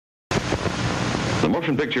The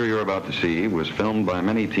motion picture you're about to see was filmed by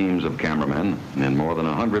many teams of cameramen in more than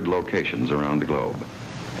 100 locations around the globe.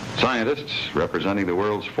 Scientists representing the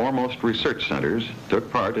world's foremost research centers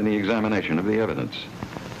took part in the examination of the evidence.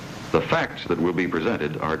 The facts that will be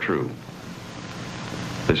presented are true.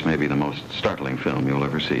 This may be the most startling film you'll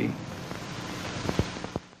ever see.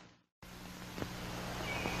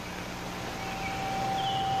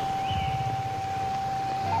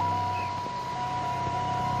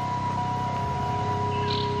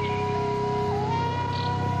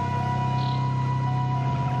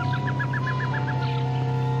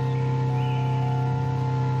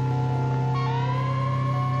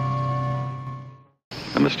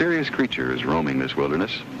 A mysterious creature is roaming this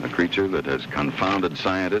wilderness, a creature that has confounded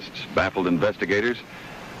scientists, baffled investigators,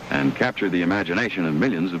 and captured the imagination of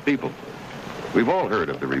millions of people. We've all heard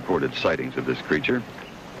of the reported sightings of this creature.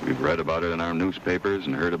 We've read about it in our newspapers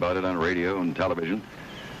and heard about it on radio and television.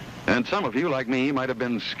 And some of you, like me, might have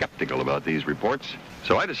been skeptical about these reports.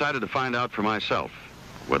 So I decided to find out for myself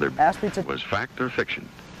whether it was fact or fiction.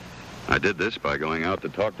 I did this by going out to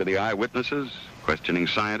talk to the eyewitnesses, questioning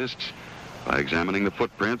scientists, by examining the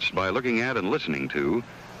footprints, by looking at and listening to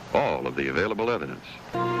all of the available evidence.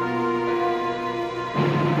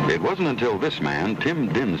 It wasn't until this man,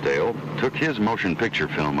 Tim Dinsdale, took his motion picture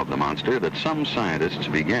film of the monster that some scientists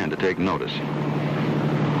began to take notice.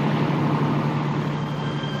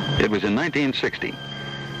 It was in 1960.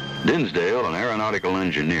 Dinsdale, an aeronautical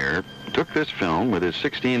engineer, took this film with his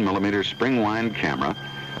 16mm spring-wind camera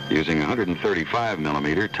using a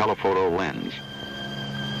 135mm telephoto lens.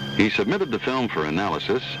 He submitted the film for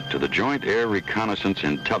analysis to the Joint Air Reconnaissance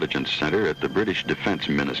Intelligence Center at the British Defense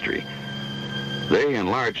Ministry. They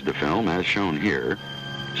enlarged the film, as shown here,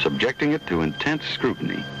 subjecting it to intense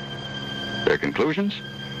scrutiny. Their conclusions?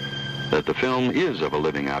 That the film is of a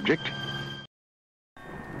living object.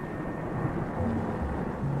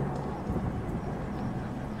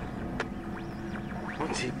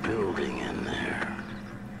 What's he building in there?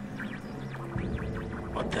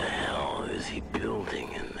 What the hell is he building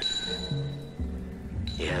in there?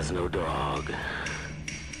 He has no dog.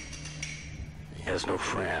 He has no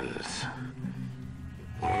friends.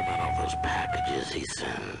 What about all those packages he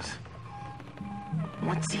sends?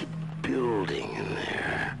 What's he building in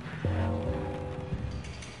there?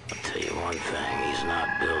 I'll tell you one thing, he's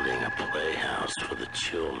not building a playhouse for the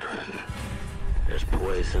children. There's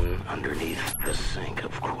poison underneath the sink,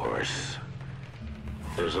 of course.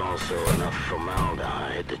 There's also enough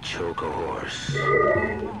formaldehyde to choke a horse.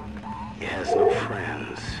 He has no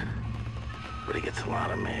friends, but he gets a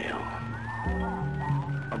lot of mail.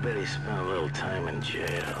 I'll bet he spent a little time in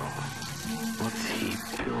jail. What's he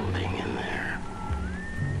building in there?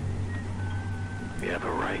 You have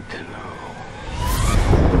a right to know.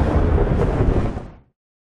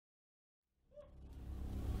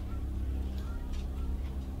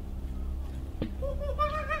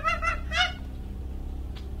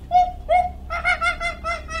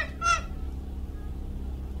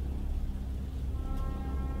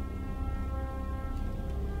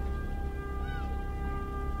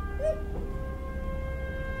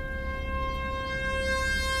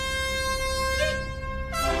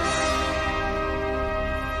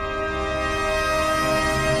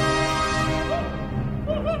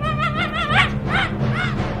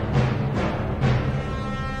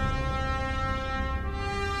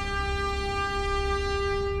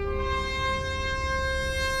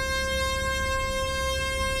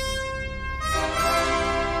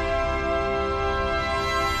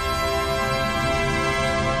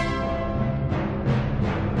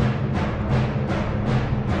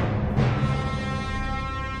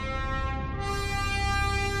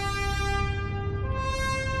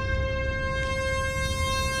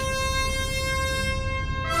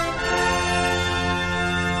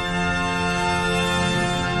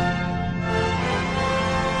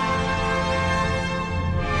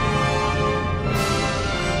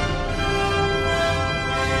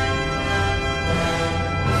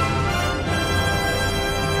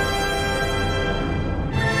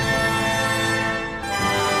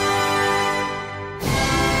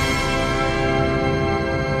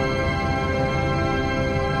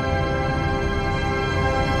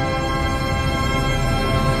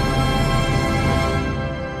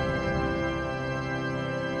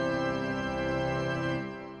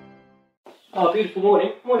 Oh, beautiful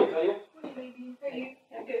morning. Morning, Claudia. Morning, baby. How are you?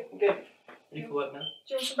 Yeah, good. I'm good. Ready for work now? Do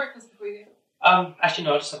you want some breakfast before you go? Actually,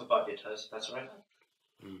 no, I'll just have a bite of your toast, if that's all right.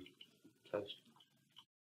 Toast.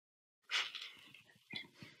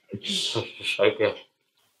 So good.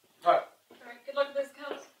 Right. Alright, good luck with those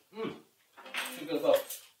counts. Should go well.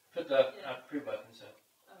 Put the pre-work in, so.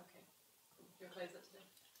 Oh, okay. Your clothes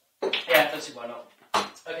don't see why not.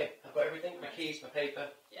 Okay, I've got everything, my keys, my paper.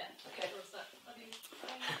 Yeah. Okay. What's that? Love you.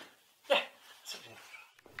 Bye. Yeah.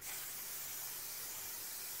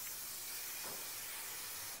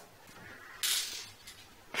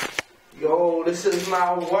 Yo, this is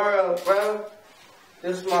my world, bro.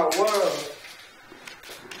 This is my world.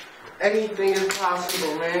 Anything is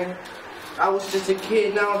possible, man. I was just a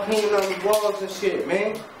kid, now I'm painting on the walls and shit,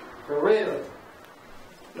 man. For real.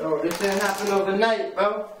 No, this ain't happen overnight,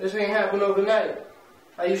 bro. This ain't happen overnight.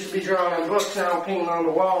 I used to be drawing in books, now I'm painting on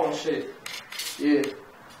the wall and shit. Yeah.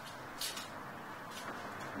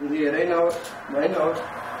 Yeah, they know it. They know it.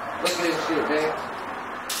 Look at this shit, man.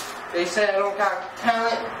 They say I don't got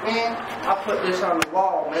talent, man. I put this on the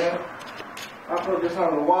wall, man. I put this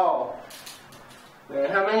on the wall. Man,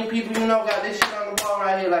 how many people you know got this shit on the wall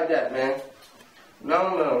right here like that, man?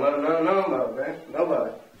 Nobody, man.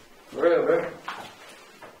 Nobody. For real, man.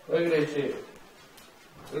 Look at this shit.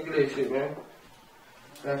 Look at this shit, man.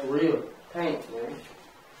 That's real paint, man.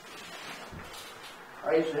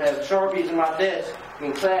 I used to have Sharpies in my desk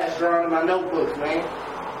in class drawing in my notebooks, man.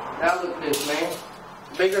 Now look at this, man.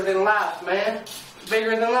 Bigger than life, man.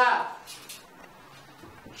 Bigger than life.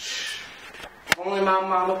 Only my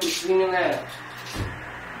mama could see me that.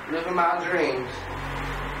 Living my dreams.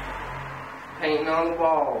 Painting on the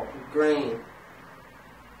wall, green.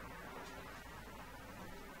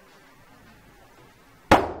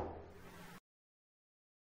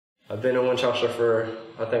 I've been in Winchester for,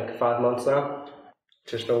 I think, 5 months now.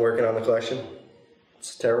 Just been working on the collection.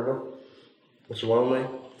 It's terrible. It's lonely.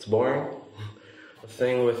 It's boring. The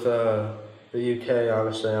thing with the UK,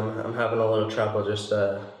 honestly, I'm having a little trouble. Just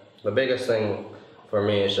the biggest thing for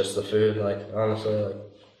me is just the food. Like, honestly, like,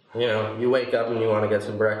 you know, you wake up and you want to get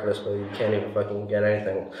some breakfast, but you can't even fucking get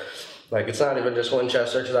anything. Like, it's not even just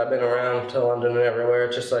Winchester, because I've been around to London and everywhere.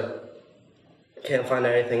 It's just like, can't find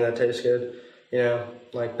anything that tastes good. You know,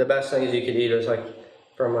 like, the best things you could eat is like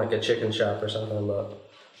from like a chicken shop or something, but,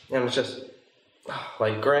 and it's just,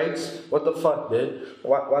 like, Greg's? What the fuck, dude?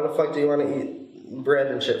 Why the fuck do you want to eat bread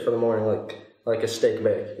and shit for the morning like a steak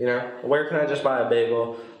bake, you know? Where can I just buy a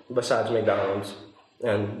bagel besides McDonald's?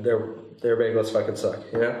 And their bagels fucking suck,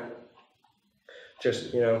 you know?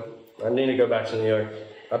 Just, you know, I need to go back to New York.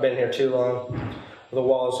 I've been here too long. The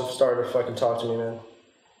walls have started to fucking talk to me, man.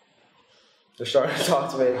 They're starting to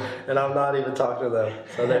talk to me, and I'm not even talking to them,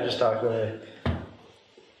 so they're just talking to me.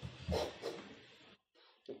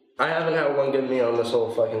 I haven't had one good meal in this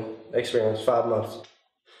whole fucking experience, 5 months.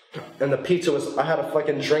 And the pizza was, I had to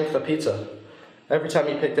fucking drink the pizza. Every time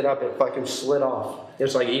you picked it up, it fucking slid off. It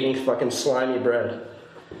was like eating fucking slimy bread.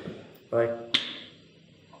 Like,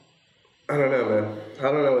 I don't know, man. I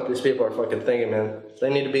don't know what these people are fucking thinking, man.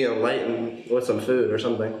 They need to be enlightened with some food or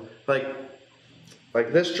something.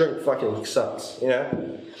 Like this drink fucking sucks, you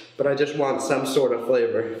know? But I just want some sort of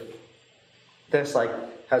flavor. This, like,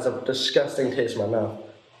 has a disgusting taste in my mouth.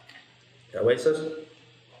 Yeah, wait, sis?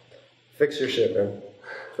 Fix your shit, man.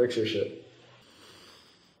 Fix your shit.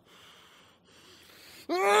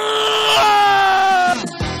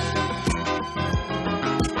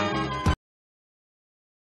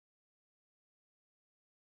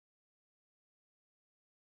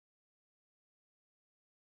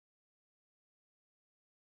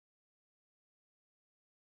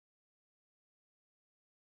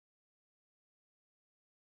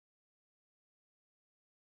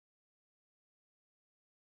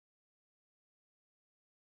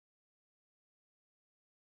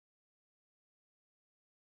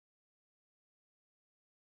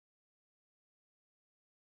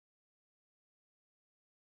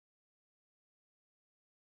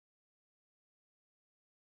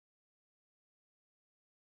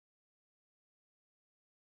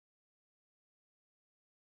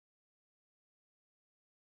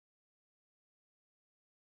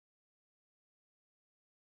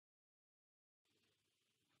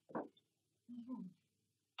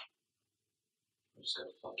 I'm just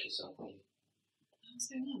gonna fuck yourself, man. What's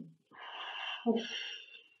going on?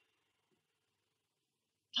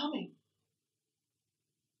 Tell me.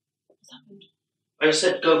 What's happened? I just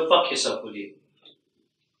said go fuck yourself, will you?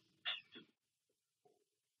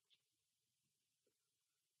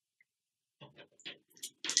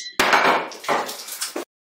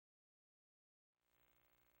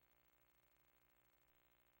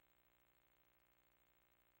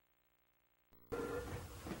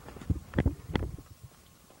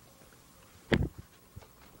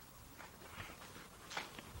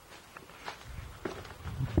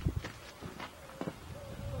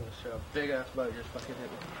 Big ass bug just fucking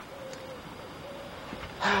hit me.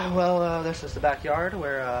 Well, this is the backyard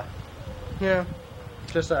where,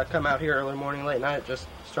 just come out here early morning, late night, just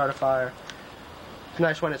start a fire.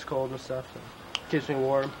 nice when it's cold and stuff. So keeps me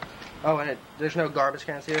warm. Oh, and there's no garbage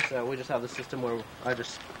cans here, so we just have the system where I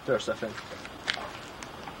just throw stuff in.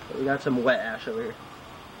 But we got some wet ash over here.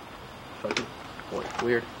 Fucking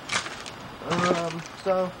weird.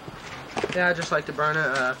 So yeah, I just like to burn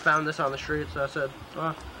it. Found this on the street, so I said,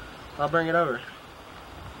 well, I'll bring it over.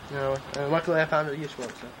 You know, and luckily I found it useful.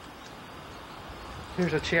 So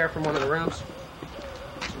here's a chair from one of the rooms.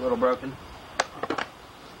 It's a little broken.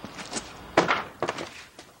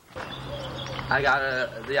 I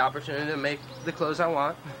got the opportunity to make the clothes I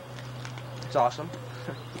want. It's awesome.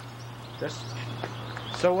 Just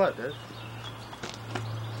so what, dude?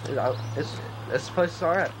 You know, this place is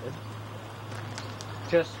alright.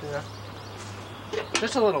 Just, you know,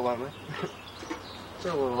 just a little lonely. It's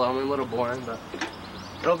a little lonely, a little boring, but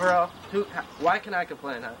overall, why can I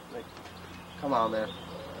complain? Like, come on, man.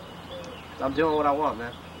 I'm doing what I want,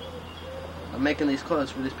 man. I'm making these clothes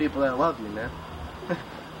for these people that love me, man.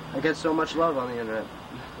 I get so much love on the internet.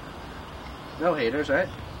 No haters, right?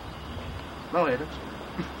 No haters.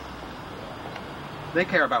 They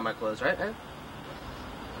care about my clothes, right, man?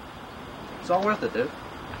 It's all worth it, dude.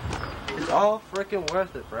 It's all freaking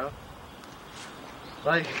worth it, bro.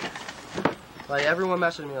 Like everyone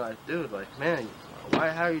messaged me like, dude, like, man,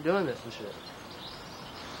 how are you doing this and shit?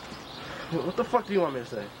 What the fuck do you want me to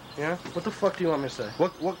say? You know? What the fuck do you want me to say?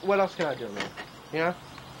 What else can I do, man? You know?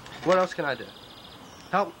 What else can I do?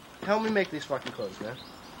 Help me make these fucking clothes, man.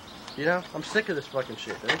 You know? I'm sick of this fucking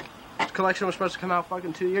shit, dude. This collection was supposed to come out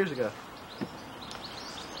fucking 2 years ago.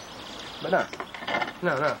 But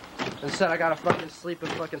no. Instead, I gotta fucking sleep in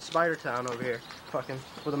fucking Spider Town over here, fucking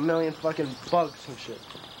with a million fucking bugs and shit.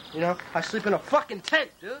 You know? I sleep in a fucking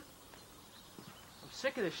tent, dude. I'm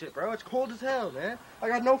sick of this shit, bro. It's cold as hell, man. I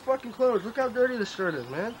got no fucking clothes. Look how dirty this shirt is,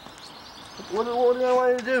 man. What do they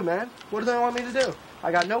want me to do, man? What do they want me to do?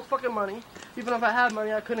 I got no fucking money. Even if I had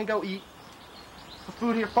money, I couldn't go eat. The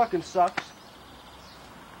food here fucking sucks.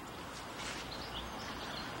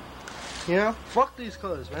 You know? Fuck these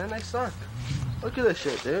clothes, man. They suck. Look at this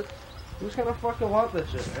shit, dude. Who's gonna fucking want this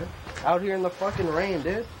shit, man? Out here in the fucking rain,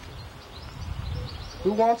 dude.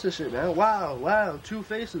 Who wants this shit, man? Wow. 2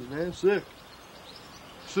 faces, man. Sick.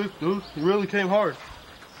 Sick, dude. You really came hard.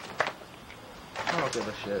 I don't give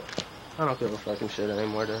a shit. I don't give a fucking shit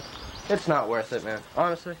anymore, dude. It's not worth it, man.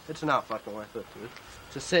 Honestly, it's not fucking worth it, dude.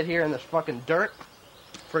 To sit here in this fucking dirt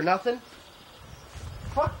for nothing?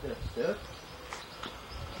 Fuck this, dude.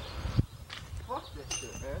 Fuck this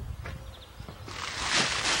shit, man.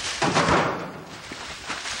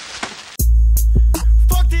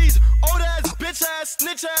 Fuck these old ass, bitch ass,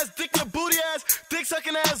 snitch ass, dick your booty ass, dick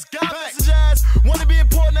sucking ass, god message ass, wanna be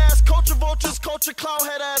important ass, culture vultures, culture cloud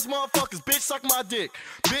head ass motherfuckers, bitch suck my dick,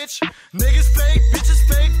 bitch. Niggas fake, bitches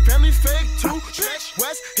fake, family fake too. Bitch,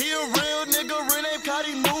 West, he a real nigga, real name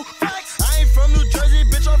Cotty Moo. Flex. I ain't from New Jersey,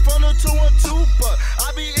 bitch, I'm from the 212, but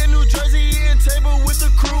I be in New Jersey eating table with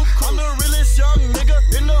the crew. I'm the realest young nigga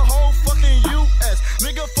in the whole fucking US.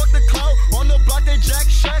 Nigga, fuck the clout on the block, they jack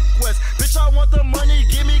Shack West. Bitch, I want the money,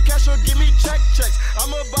 give me cash or give me checks. I'm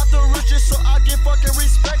about the riches, so I get fucking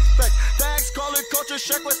respect. Facts, call it culture,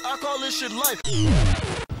 Shack West, I call this shit life.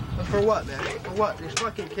 But for what, man? For what? These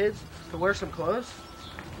fucking kids to wear some clothes?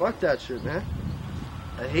 Fuck that shit, man.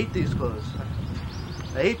 I hate these clothes.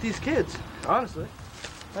 I hate these kids, honestly.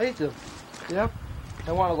 I hate them. You know?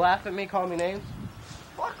 They want to laugh at me, call me names.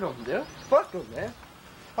 Fuck them, dude. Fuck them, man.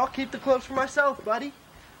 I'll keep the clothes for myself, buddy.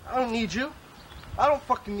 I don't need you. I don't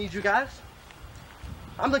fucking need you guys.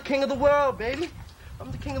 I'm the king of the world, baby.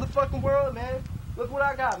 I'm the king of the fucking world, man. Look what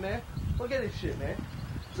I got, man. Look at this shit, man.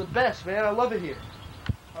 It's the best, man. I love it here.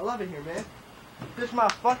 I love it here, man. This is my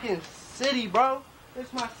fucking city, bro. This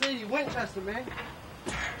is my city, Winchester, man.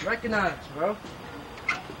 Recognize, bro.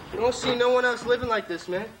 You don't see no one else living like this,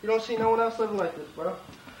 man. You don't see no one else living like this, bro.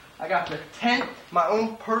 I got the tent, my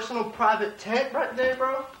own personal private tent right there,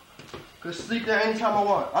 bro. Could sleep there anytime I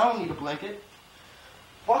want. I don't need a blanket.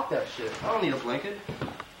 Fuck that shit. I don't need a blanket.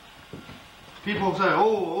 People say,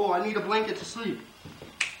 oh, I need a blanket to sleep.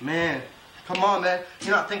 Man, come on, man.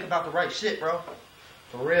 You're not thinking about the right shit, bro.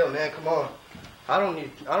 For real, man. Come on. I don't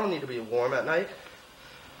need to be warm at night.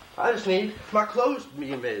 I just need my clothes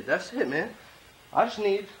being made. That's it, man. I just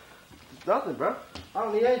need nothing, bro. I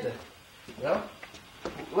don't need anything. You know?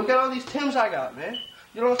 Look at all these Timbs I got, man.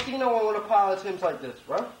 You don't see no one with a pile of Timbs like this,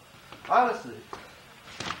 bro. Honestly.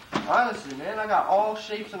 Honestly, man. I got all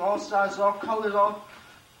shapes and all sizes, all colors, all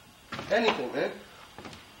anything, man.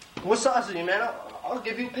 What size are you, man? I'll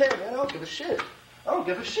give you a pair, man. I don't give a shit. I don't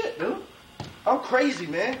give a shit, dude. I'm crazy,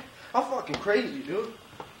 man. I'm fucking crazy, dude.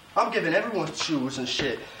 I'm giving everyone shoes and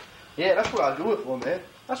shit. Yeah, that's what I do it for, man.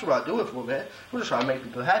 That's what I do it for, man. I'm just trying to make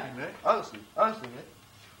people happy, man. Honestly, man.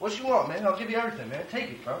 What you want, man? I'll give you everything, man. Take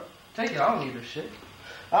it, bro. Take it. I don't need this shit.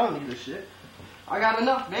 I don't need this shit. I got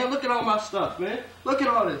enough, man. Look at all my stuff, man. Look at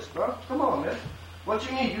all this, bro. Come on, man. What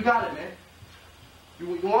you need, you got it, man. You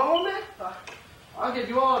want one, man? I'll give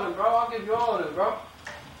you all of them, bro. I'll give you all of them, bro.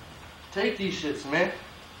 Take these shits, man.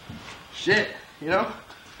 Shit, you know?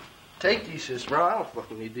 Take these shits, bro. I don't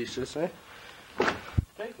fucking need these shits, man.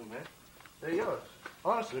 Take them, man. They're yours.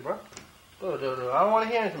 Honestly, bro. I don't want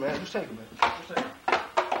to hear anything, man. Just take them, man. Just take them.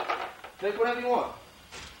 Take whatever you want.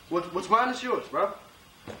 What's mine is yours, bro.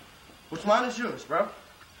 What's mine is yours, bro.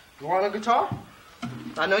 You want a guitar?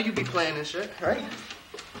 I know you be playing this shit, right?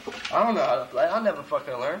 I don't know how to play. I never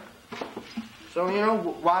fucking learn. So, you know,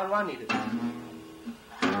 why do I need it?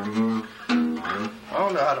 I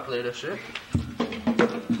don't know how to play this shit.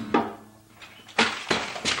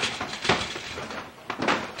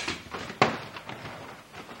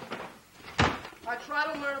 I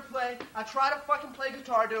try to learn to play. I try to fucking play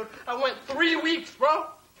guitar, dude. I went 3 weeks, bro.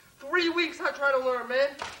 3 weeks I try to learn, man.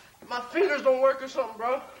 My fingers don't work or something,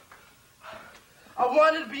 bro. I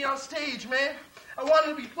wanted to be on stage, man. I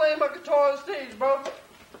wanted to be playing my guitar on stage, bro.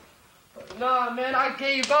 But nah, man, I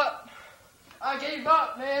gave up. I gave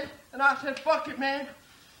up, man. And I said, fuck it, man.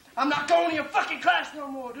 I'm not going to your fucking class no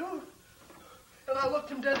more, dude. And I looked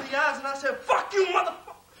him dead in the eyes and I said, fuck you,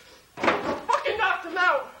 motherfucker. I fucking knocked him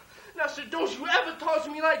out. And I said, don't you ever talk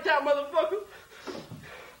to me like that, motherfucker.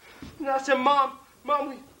 And I said, Mom,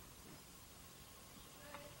 we...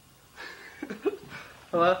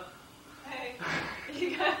 Hello? Hey, are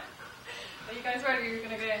you guys ready? You're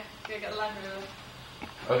gonna go get the Land Rover.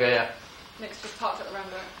 Okay, yeah. Nick's just parked at the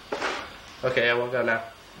roundabout. Okay, yeah, we'll go now.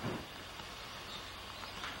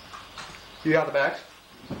 You got the bags?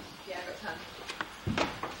 Yeah, I got 10.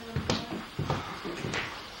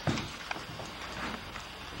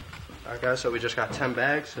 Alright guys, so we just got 10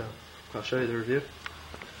 bags, so I'll show you the review.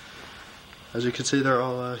 As you can see, they're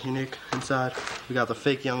all unique inside. We got the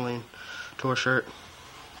fake Youngling tour shirt.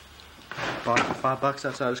 Bought it for $5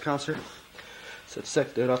 outside his concert. Said,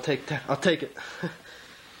 sick, dude, I'll take it.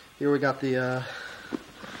 Here we got the,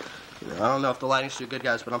 I don't know if the lighting's too good,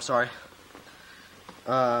 guys, but I'm sorry.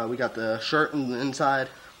 We got the shirt on the inside.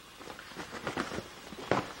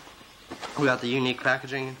 We got the unique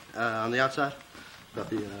packaging on the outside. Got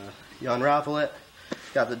the, you unravel it.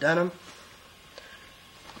 Got the denim.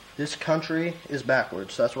 This country is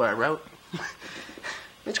backwards. That's what I wrote.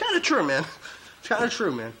 It's kind of true, man. It's kind of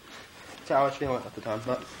true, man. That's how I was feeling at the time.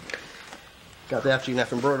 But got the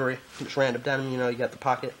FGNF embroidery. Just random denim, you know. You got the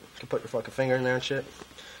pocket. You can put your fucking finger in there and shit.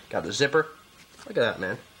 Got the zipper. Look at that,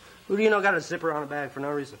 man. Who do you know got a zipper on a bag for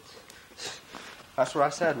no reason? That's what I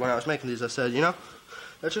said when I was making these. I said, you know,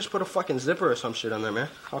 let's just put a fucking zipper or some shit on there, man.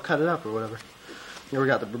 I'll cut it up or whatever. Here we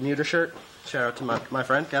got the Bermuda shirt. Shout out to my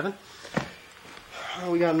friend Kevin.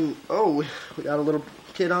 We got a little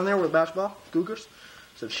kid on there with a basketball, Cougars.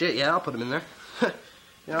 Said, shit, yeah, I'll put him in there.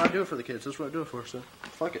 You know, I do it for the kids. That's what I do it for. So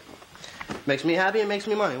fuck it. Makes me happy. It makes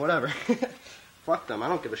me money. Whatever. Fuck them. I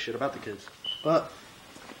don't give a shit about the kids. But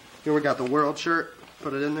here we got the World shirt.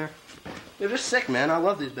 Put it in there. They're just sick, man. I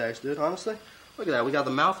love these bags, dude. Honestly, look at that. We got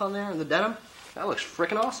the mouth on there and the denim. That looks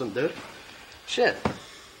freaking awesome, dude. Shit.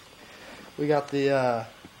 We got the,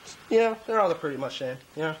 you know, they're all pretty much same.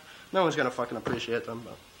 You know, no one's gonna fucking appreciate them,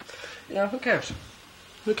 but you know, who cares?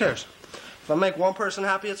 Who cares? If I make one person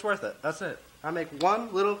happy, it's worth it. That's it. I make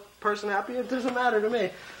one little person happy, it doesn't matter to me.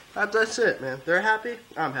 That's it, man. They're happy,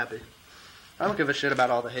 I'm happy. I don't give a shit about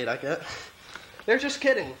all the hate I get. They're just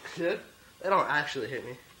kidding, dude. They don't actually hate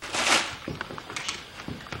me.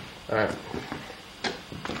 Alright.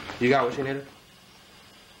 You got what you needed?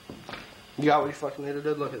 You got what you fucking needed,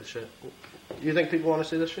 dude? Look at this shit. You think people want to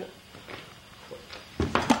see this shit?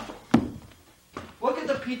 Look at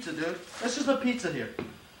the pizza, dude. This is the pizza here.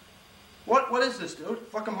 What is this, dude?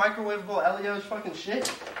 Fucking microwavable Elio's fucking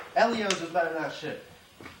shit? Elio's is better than that shit.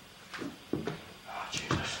 Oh,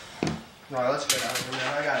 Jesus. Alright, let's get out of here,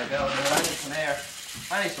 man. I gotta go, dude. I need some air.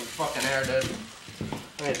 I need some fucking air, dude.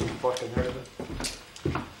 I need some fucking air, dude.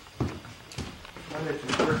 I need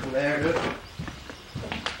some freaking air, dude.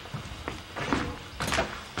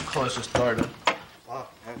 Closest door, dude.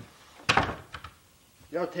 Fuck, man.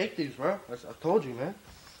 Yo, take these, bro. I told you, man.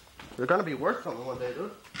 They're gonna be worth something one day,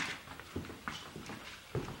 dude.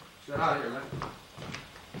 Get out of here, man.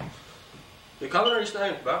 The color ain't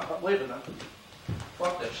staying, bro. I'm leaving now.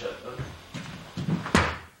 Fuck that shit, dude.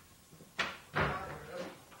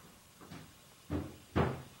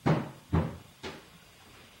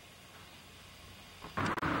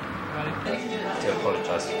 To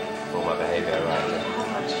apologise for my behaviour around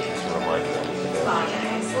it.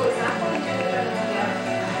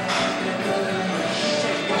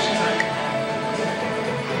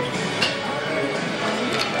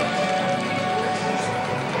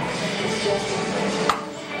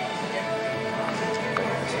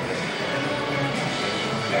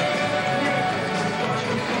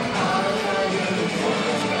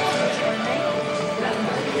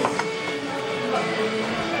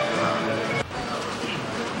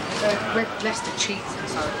 cheese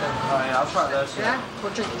inside of it. Oh yeah, I'll try this. Yeah?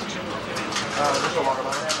 What drink did you want? Just a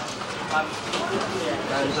watermelon.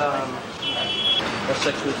 And a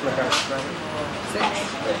 6 weeks macaroni, right? 6.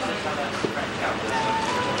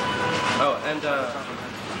 Oh, and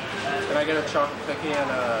can I get a chocolate cookie and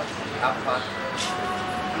a apple pie?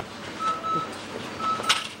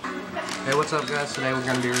 Hey, what's up, guys? Today we're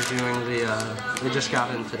going to be reviewing the, we just got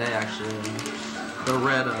in today, actually, the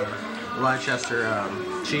red Leicester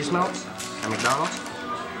cheese melts at McDonald's.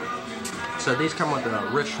 So these come with a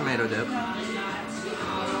rich tomato dip.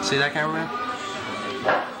 See that, cameraman?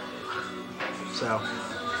 So,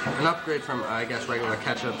 an upgrade from, I guess, regular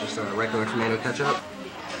ketchup, just a regular tomato ketchup.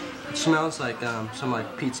 It smells like some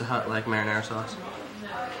like Pizza Hut like marinara sauce.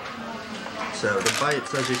 So the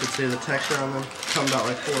bites, as you can see, the texture on them comes out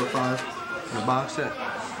like 4 or 5 in the box set.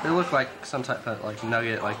 They look like some type of like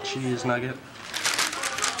nugget, like cheese nugget.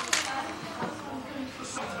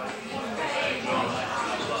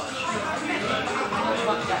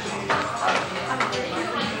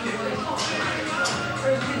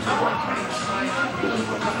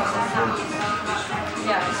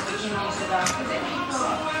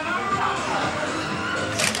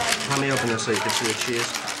 Let me open this so you can see the cheese.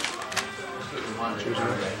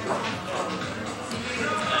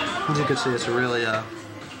 As you can see, it's a really,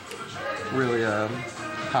 really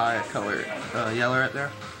high color yellow right there.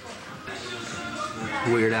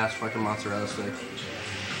 Weird ass fucking mozzarella stick.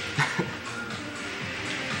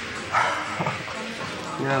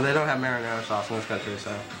 You know, they don't have marinara sauce in this country,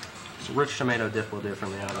 so it's a rich tomato dip will do for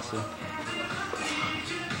me, honestly.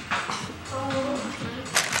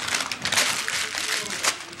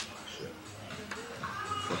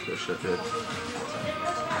 Fuck this shit, dude.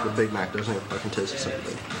 The Big Mac doesn't even fucking taste the same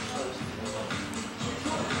thing.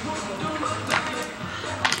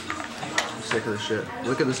 I'm sick of this shit.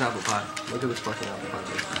 Look at this apple pie. Look at this fucking apple pie,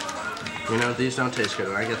 dude. You know, these don't taste good,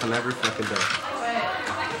 and I get them every fucking day.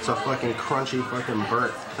 It's a fucking crunchy fucking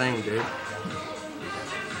burnt thing, dude.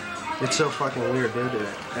 It's so fucking weird, dude.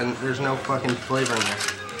 And there's no fucking flavor in there.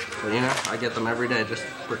 But you know, I get them every day just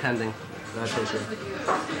pretending that tastes good.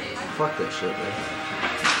 Fuck that shit, dude.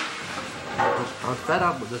 I'm fed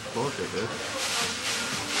up with this bullshit, dude.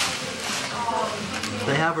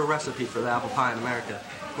 They have a recipe for the apple pie in America.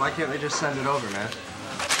 Why can't they just send it over, man?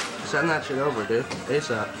 Send that shit over, dude.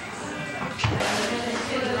 ASAP.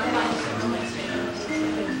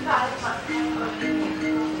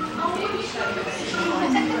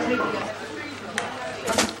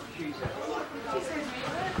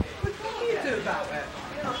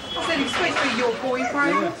 I said he's supposed to be your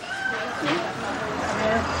boyfriend.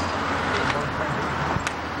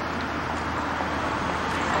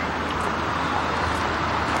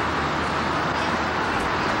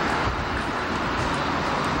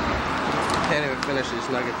 Can't even finish these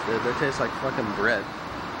nuggets, dude. They taste like fucking bread.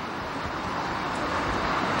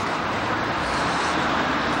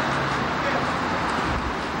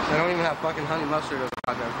 They don't even have fucking honey mustard or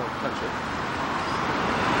goddamn country.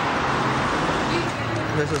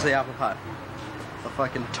 This is the apple pie. A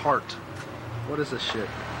fucking tart. What is this shit?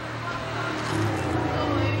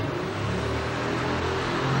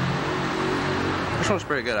 This one's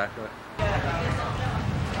pretty good, actually.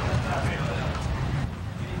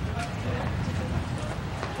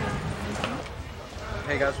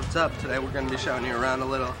 Hey guys, what's up? Today we're going to be showing you around a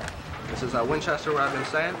little. This is Winchester, where I've been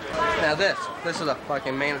staying. Now this is a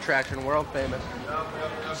fucking main attraction, world famous.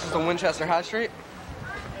 This is the Winchester High Street.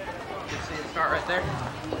 You can see it start right there.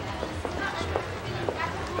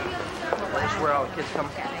 This is where all the kids come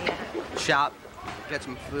shop, get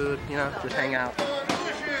some food, you know, just hang out.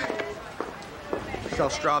 Sell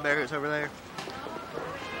strawberries over there.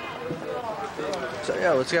 So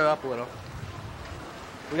yeah, let's go up a little.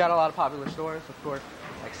 We got a lot of popular stores, of course.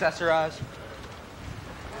 Accessorize.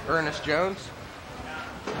 Ernest Jones.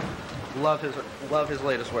 Love his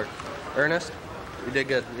latest work. Ernest, you did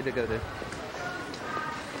good. You did good, dude.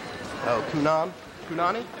 Oh,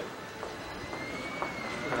 Kunani.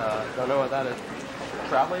 Don't know what that is.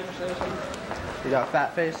 Travel agency or something? You got a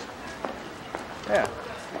fat face. Yeah.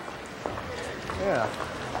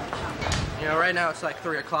 You know, right now it's like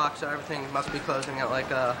 3 o'clock, so everything must be closing at like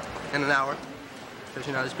in an hour. Because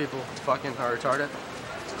you know these people fucking are retarded.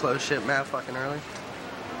 Close shit mad fucking early.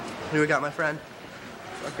 Here we got my friend.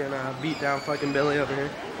 Fucking beat down fucking Billy over here.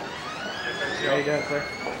 How you doing, sir?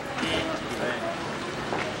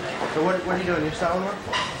 So what are you doing? You selling one?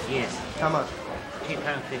 Yes. How much?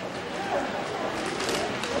 £2.50.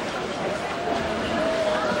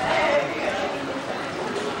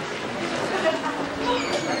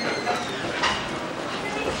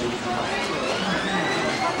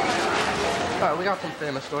 Alright, we got some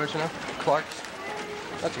famous stores, you know? Clark's.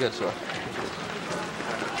 That's a good store.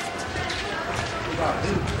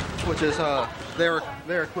 Which is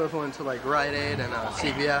their equivalent to like Rite Aid and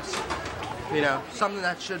CVS. You know, something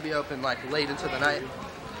that should be open like late into the night.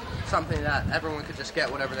 Something that everyone could just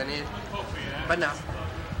get whatever they need. But no.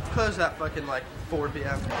 Close at fucking like 4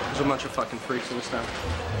 p.m. There's a bunch of fucking freaks in this town.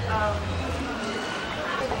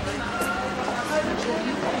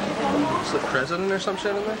 Is the president or some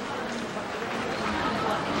shit in there?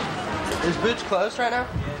 Is Boots closed right now?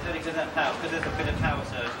 Yeah, it's only because that power, because there's a bit of power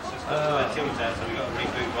surge. It's just got to tilt out, so we got to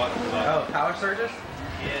reboot right as well. Oh, power surges?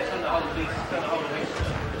 Yeah, it's on the whole week. It's on the whole week.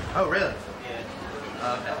 Oh, really?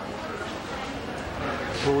 Yeah.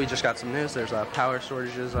 Well, we just got some news. There's power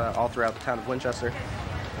shortages all throughout the town of Winchester.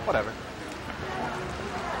 Whatever.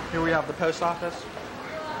 Here we have the post office.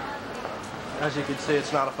 As you can see,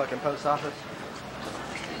 it's not a fucking post office.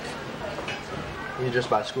 You just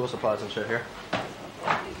buy school supplies and shit here.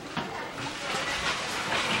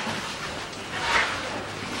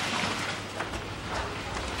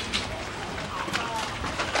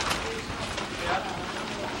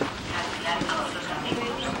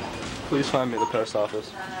 Please find me the post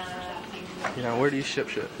office. You know, where do you ship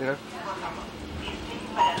shit, you know?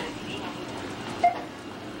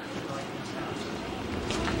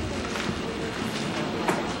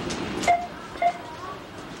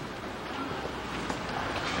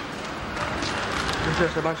 There's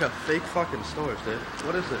just a bunch of fake fucking stores, dude.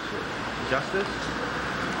 What is this shit? Justice?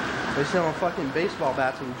 They sell fucking baseball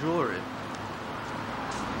bats and jewelry.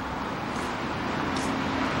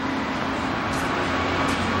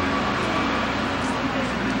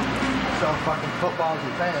 Sell fucking footballs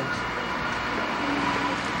and fans.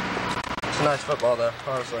 It's a nice football though,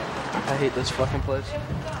 honestly. I hate this fucking place.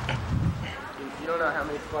 You don't know how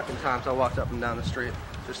many fucking times I walked up and down the street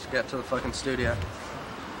just to get to the fucking studio.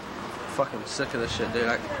 Fucking sick of this shit, dude.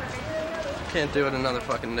 I can't do it another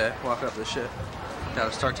fucking day. Walk up this shit.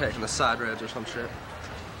 Gotta start taking the side roads or some shit.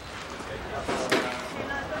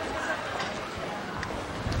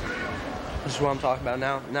 This is what I'm talking about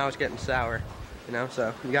now. Now it's getting sour. You know,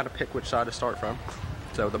 so you gotta pick which side to start from.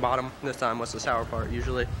 So the bottom this time was the sour part.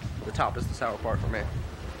 Usually the top is the sour part for me.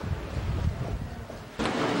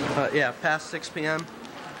 Yeah, past 6 p.m.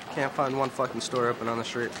 Can't find one fucking store open on the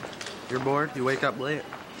street. You're bored, you wake up late,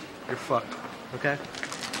 you're fucked, okay?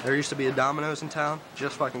 There used to be a Domino's in town,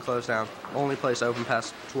 just fucking closed down. Only place open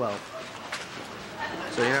past 12.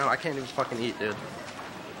 So, you know, I can't even fucking eat, dude.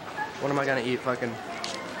 What am I gonna eat? Fucking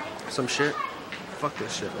some shit? Fuck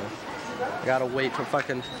this shit, man. I gotta wait till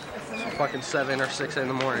fucking 7 or 6 in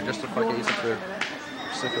the morning just to fucking eat some food.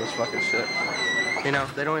 I'm sick of this fucking shit. You know,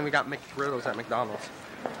 they don't even got McGriddles at McDonald's.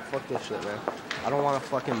 Fuck this shit, man. I don't want a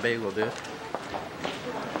fucking bagel, dude.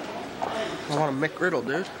 I want a McGriddle,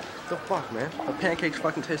 dude. What the fuck, man? The pancakes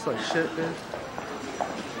fucking taste like shit, dude.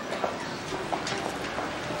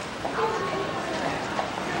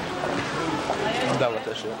 I'm done with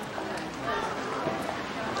this shit.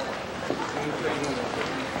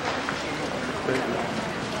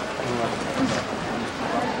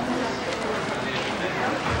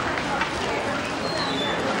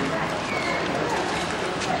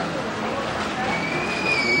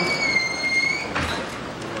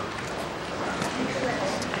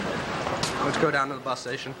 Let's go down to the bus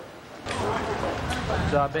station.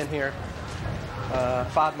 So I've been here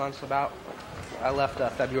 5 months about. I left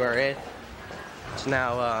February 8th. It's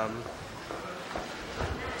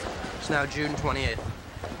now June 28th.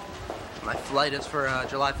 My flight is for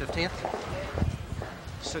July 15th.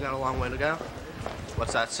 Still got a long way to go.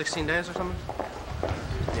 What's that, 16 days or something?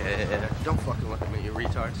 Yeah, don't fucking look at me, you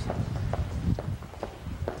retards.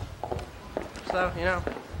 So, you know,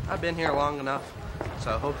 I've been here long enough.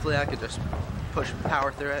 So hopefully I could just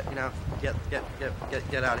power through it, you know,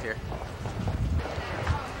 get out of here.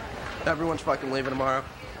 Everyone's fucking leaving tomorrow.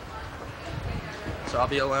 So I'll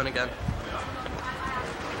be alone again.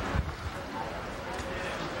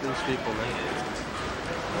 These people, man.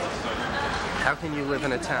 How can you live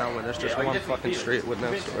in a town where there's just one fucking street with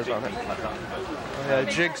no stores on it?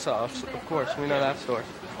 Jigsaw's, of course, we know that store.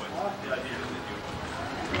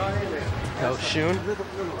 Oh, Shun?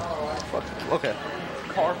 Fuck, okay.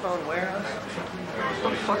 Car phone warehouse? What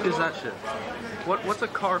the fuck is that shit? What's a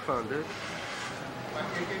car phone, dude?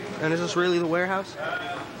 And is this really the warehouse?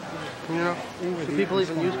 You know, do people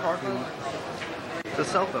even use car phones? It's a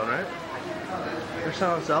cell phone, right? They're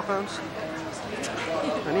selling cell phones?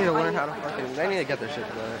 They need to learn how to fucking, they need to get their shit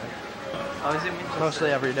together.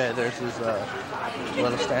 Mostly every day there's these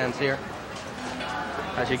little stands here.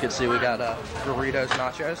 As you can see, we got burritos,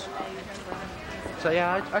 nachos. So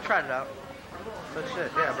yeah, I tried it out. But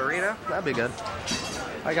shit, yeah, burrito, that'd be good.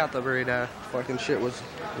 I got the burrito. Fucking shit was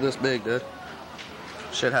this big, dude.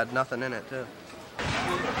 Shit had nothing in it, too.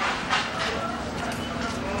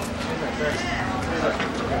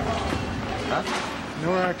 Huh? You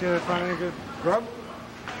know where I could find any good grub?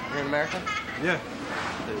 You're in America? Yeah.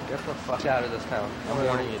 Dude, get the fuck out of this town. I'm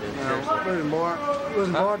warning you, dude. Seriously. Listen, boy.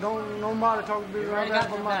 Listen, boy, don't nobody talk to me like that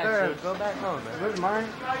from my dad. Go back home, man. Listen, man.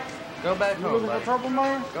 Go back You home, looking buddy. for trouble,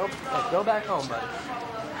 man? Go back home, buddy.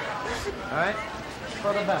 Alright?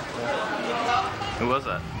 Further back, man. Who was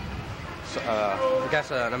that? So, I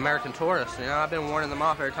guess an American tourist. You know, I've been warning them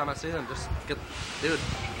off every time I see them. Just get, dude,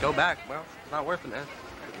 go back. Well, it's not worth it, man.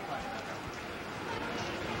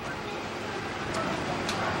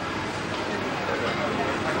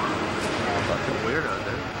 Fucking weirdo,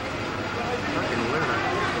 dude. Fucking weirdo.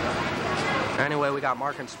 Anyway, we got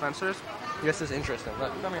Mark and Spencer's. This is interesting.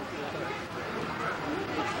 Look, come here.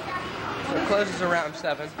 So it closes around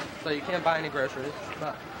 7, so you can't buy any groceries.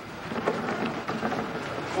 But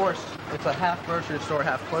of course, it's a half grocery store,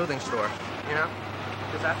 half clothing store. You know?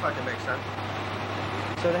 Because that fucking makes sense.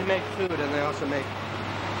 So they make food and they also make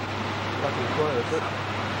fucking clothes. Look,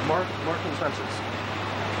 Mark and Spencer's.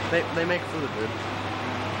 They make food, dude.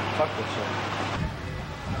 Fuck this shit.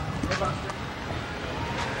 Hey, Buster.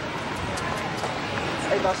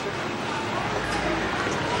 Hey, Buster.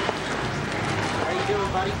 How you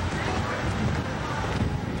doing, buddy?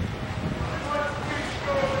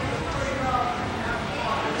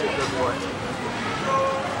 You're a good boy.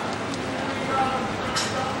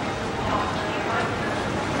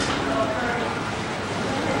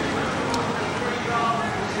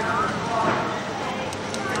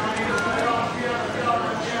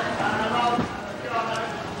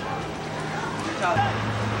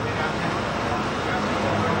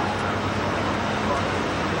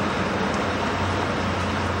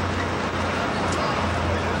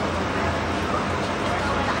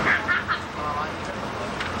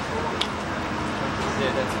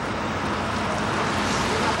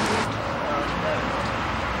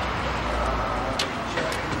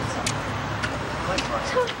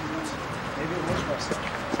 Maybe it was myself.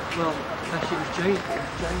 Well, actually, it was Jane.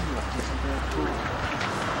 Jane left us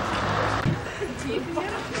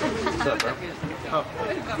What's up, bro? Oh,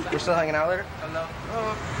 we're still hanging out later? Hello.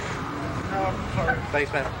 No, sorry.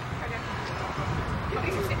 Thanks, man.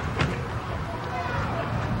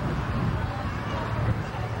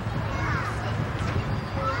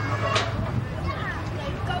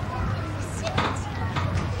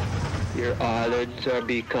 Your eyelids are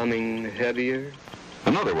becoming heavier.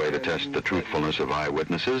 Another way to test the truthfulness of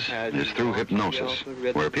eyewitnesses is through hypnosis,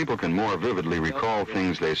 where people can more vividly recall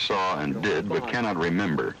things they saw and did but cannot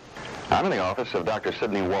remember. I'm in the office of Dr.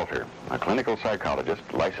 Sidney Walter, a clinical psychologist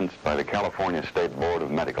licensed by the California State Board of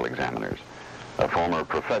Medical Examiners. A former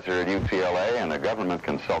professor at UCLA and a government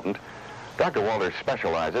consultant, Dr. Walter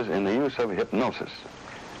specializes in the use of hypnosis.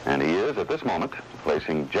 And he is, at this moment,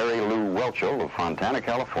 placing Jerry Lou Welchel of Fontana,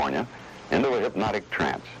 California, into a hypnotic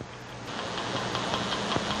trance.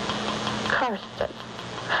 Carson.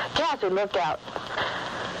 Jazzy, look out.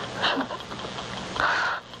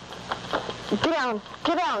 Get down,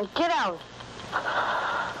 get down, get down.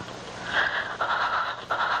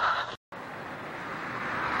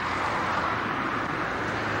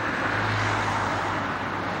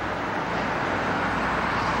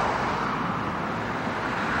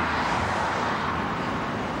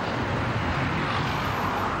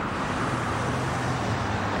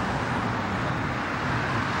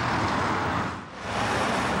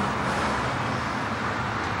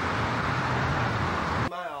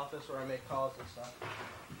 Where I make calls and stuff.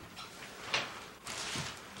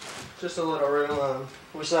 Just a little room.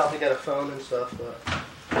 We still have to get a phone and stuff, but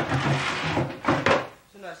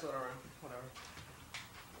it's a nice little room. Whatever.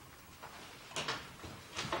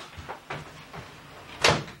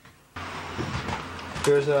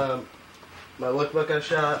 Here's my lookbook I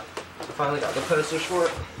shot. I finally got the posters for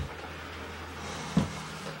it.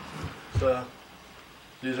 So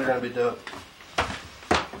these are gonna be dope.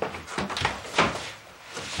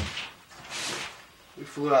 We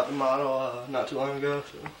flew out the model not too long ago,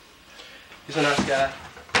 so he's a nice guy.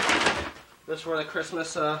 This is for the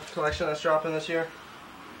Christmas collection that's dropping this year.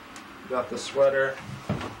 Got the sweater.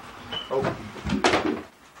 Oh,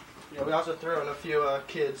 yeah. We also threw in a few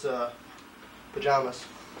kids' pajamas.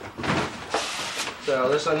 So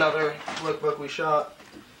this is another lookbook we shot.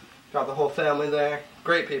 Got the whole family there.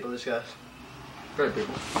 Great people, these guys. Great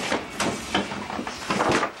people.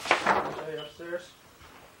 I'll show you upstairs.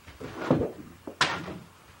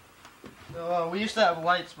 So, we used to have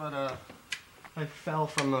lights, but I fell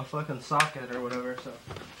from the fucking socket or whatever, so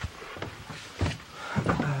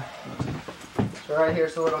So right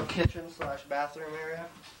here's the little kitchen / bathroom area.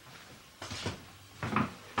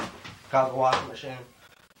 Got the washing machine.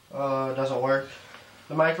 It doesn't work.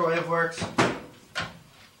 The microwave works.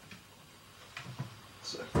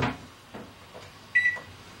 So. It's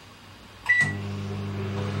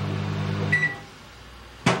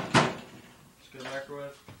a good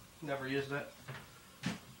microwave. Never used it.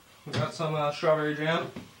 We got some strawberry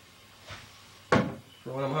jam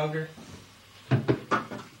for when I'm hungry.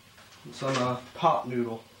 And some pot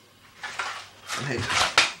noodle. Hey.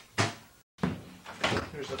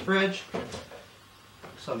 Here's the fridge.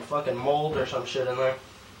 Some fucking mold or some shit in there.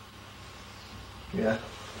 Yeah.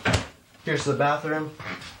 Here's the bathroom.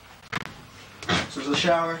 This is the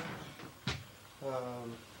shower.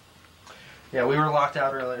 Yeah, we were locked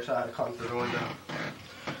out earlier, so I had to climb through the window.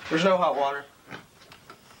 There's no hot water.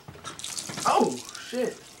 Oh,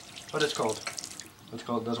 shit. But it's cold. It's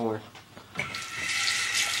cold, doesn't work.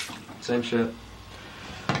 Same shit.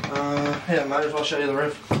 Yeah, might as well show you the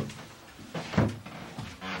roof.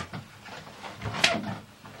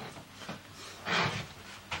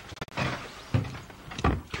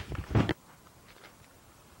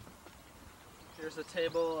 Here's the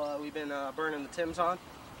table we've been burning the Timbs on,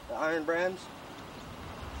 the Iron Brands.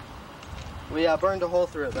 We burned a hole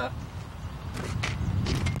through it though.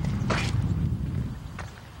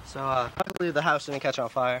 So luckily the house didn't catch on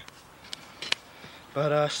fire.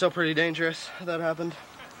 But still pretty dangerous that happened.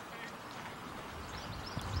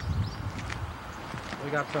 We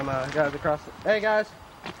got some guys across the... Hey guys!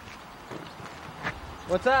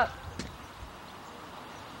 What's up?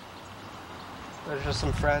 There's just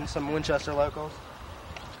some friends, some Winchester locals.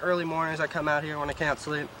 Early mornings I come out here when I can't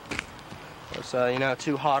sleep. It's you know,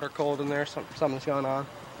 too hot or cold in there, something's going on.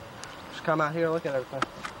 Just come out here, look at everything.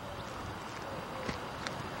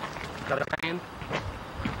 Got a rain.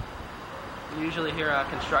 You usually hear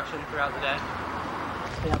construction throughout the day.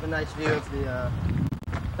 We have a nice view of the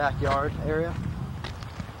backyard area.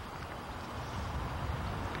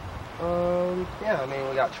 Yeah, I mean,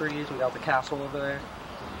 we got trees, we got the castle over there.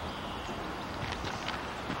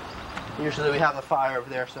 Usually we have the fire over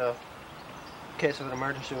there, so in case of an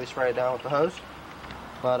emergency we spray it down with the hose,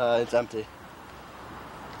 but it's empty.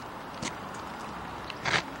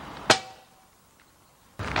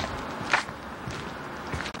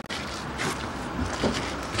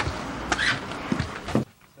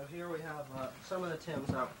 So here we have some of the Timbs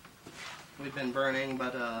that we've been burning,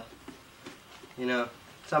 but you know,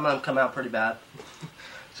 some of them come out pretty bad.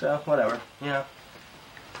 So whatever, you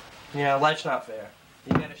know, life's not fair.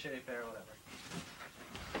 You get a shitty pair, whatever.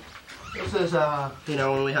 This is, you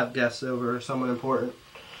know, when we have guests over or someone important,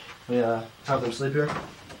 we have them sleep here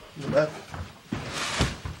in the bed.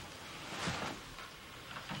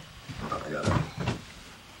 Oh, I got it.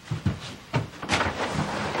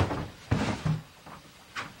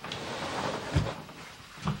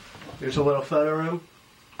 Here's a little photo room.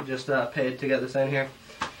 We just paid to get this in here.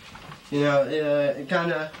 You know, it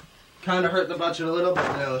kind of hurt the budget a little, but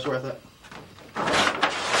you know, it's worth it.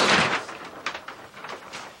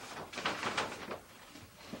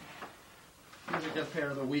 Here's a good pair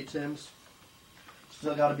of the wheat Timbs.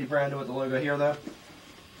 Still got to be branded with the logo here, though.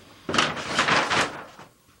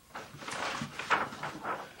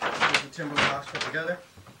 Here's the timber box put together.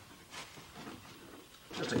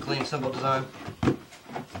 Just a clean, simple design.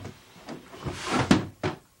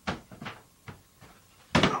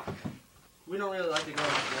 We don't really like to go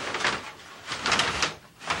like this.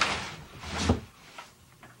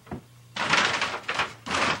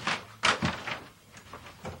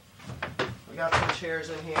 We got some chairs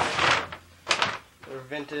in here. They're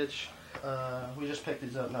vintage. We just picked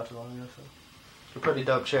these up not too long ago, so they're pretty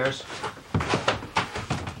dope chairs.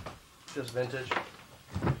 Just vintage.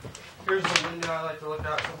 Here's the window I like to look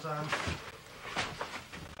out sometimes.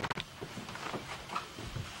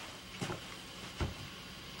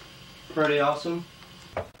 Pretty awesome.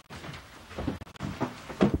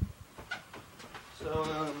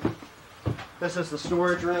 So, this is the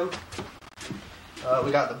storage room.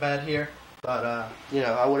 We got the bed here, but, you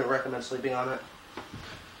know, I wouldn't recommend sleeping on it.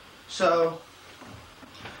 So,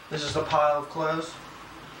 this is the pile of clothes.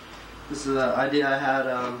 This is the idea I had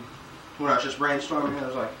when I was just brainstorming. I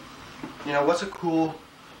was like, you know, what's a cool,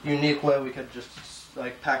 unique way we could just,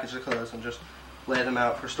 like, package the clothes and just lay them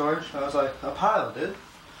out for storage? I was like, a pile, dude.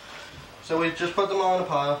 So we just put them all in a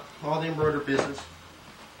pile, all the embroidered pieces.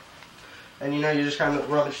 And you know, you just kind of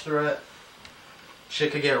rummage through it.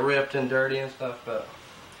 Shit could get ripped and dirty and stuff, but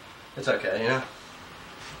it's okay, you know?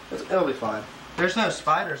 It'll be fine. There's no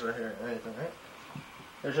spiders in here or anything, right?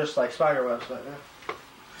 There's just like spider webs, but yeah.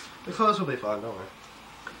 The clothes will be fine, don't worry.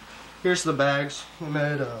 Here's the bags we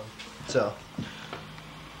made. So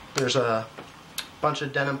There's a bunch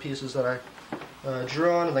of denim pieces that I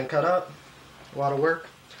drew on and then cut up. A lot of work.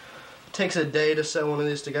 It takes a day to sew one of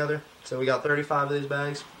these together. So we got 35 of these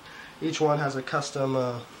bags. Each one has a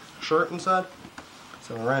custom shirt inside.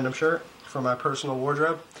 So a random shirt for my personal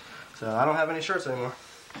wardrobe. So I don't have any shirts anymore.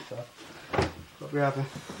 So hope you're happy.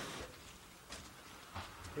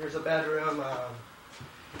 Here's a bedroom.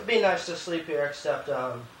 It'd be nice to sleep here, except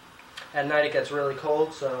at night it gets really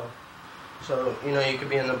cold. So you know, you could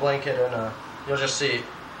be in the blanket and you'll just see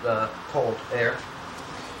the cold air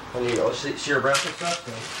when you go see your breath and stuff.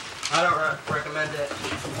 So I don't recommend it.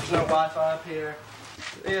 There's no Wi-Fi up here.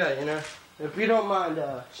 Yeah, you know, if you don't mind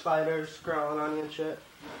spiders crawling on you and shit,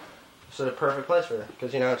 it's a perfect place for it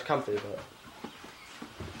because, you know, it's comfy. But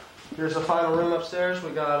here's the final room upstairs.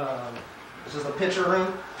 We got this is the picture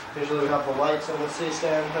room. Usually we got the lights and the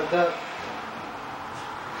C-stand hooked up.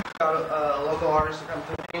 Got a local artist to come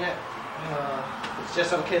paint it. It's just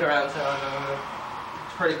some kid around town.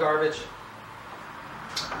 It's pretty garbage.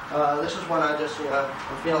 This is when I just, you know,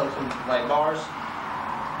 I'm feeling some like bars.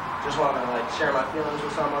 Just want to like share my feelings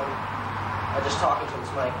with someone. I just talking to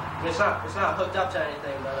this mic. I mean, it's not hooked up to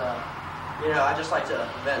anything, but you know, I just like to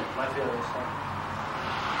vent my feelings.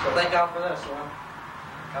 So thank God for this, you know.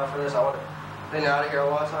 God for this. I would have been out of here a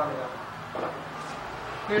long time ago.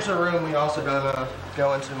 Here's a room we also don't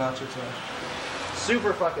go into much. It's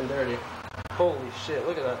super fucking dirty. Holy shit!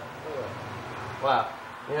 Look at that. Look at that. Wow.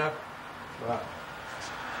 You know? Wow.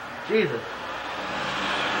 Jesus.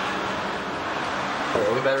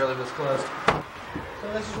 Okay, we better leave this closed.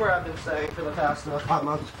 So this is where I've been staying for the past 5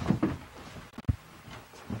 months.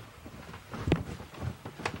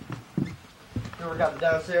 Here we got the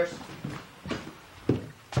downstairs.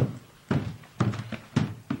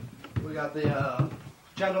 We got the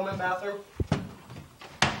gentleman bathroom.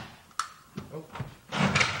 Oh.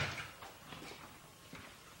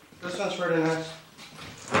 This one's pretty nice.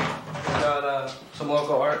 We got some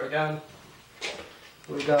local art again.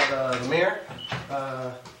 We got the mirror.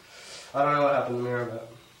 I don't know what happened to the mirror,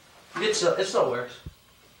 but it still works.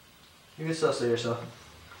 You can still see yourself.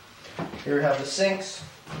 Here we have the sinks.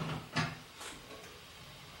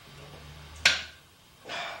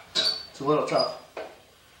 It's a little tough.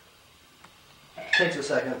 Takes a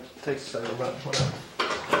second, but whatever.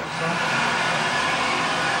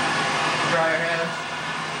 Dry your hands.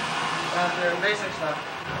 After basic stuff.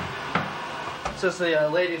 This is the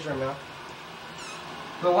ladies' room now.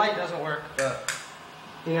 The light doesn't work, but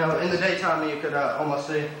you know, in the daytime you could almost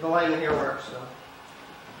see the light in here works. So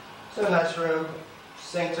it's a nice room.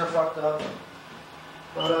 Sinks are fucked up,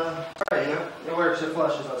 but it's alright, you know. It works. It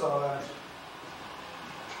flushes. That's all that matters.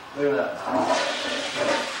 Look at that.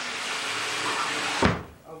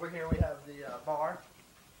 Over here we have the bar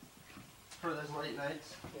for those late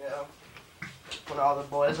nights, you know, when all the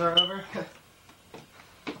boys are over.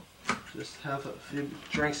 Just have a few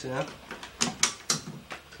drinks, you know.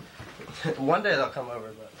 One day they'll come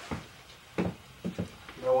over, but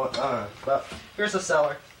you know what? But here's the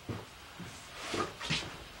cellar.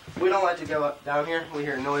 We don't like to go up down here. We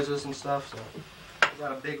hear noises and stuff, so we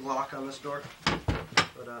got a big lock on this door.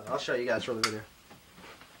 But I'll show you guys from the video.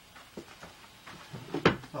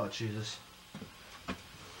 Oh Jesus!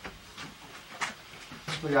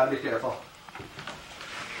 We gotta be careful.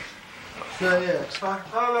 So yeah, I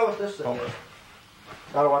don't know what this thing is.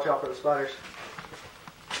 Gotta watch out for the spiders.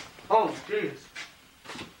 Oh jeez.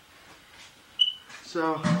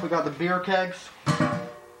 So we got the beer kegs.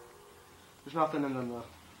 There's nothing in them though.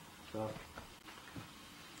 So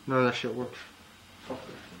none of that shit works.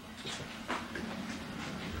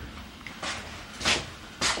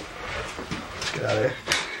 Let's get out of here.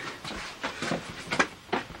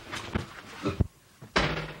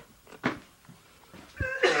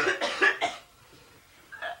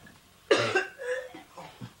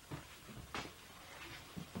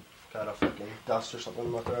 Got a fucking dust or something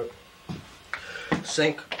in my throat.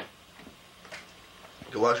 Sink.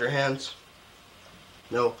 You can wash your hands.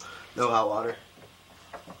 No hot water.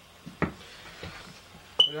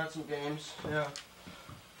 We got some games, yeah.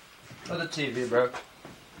 But the TV broke.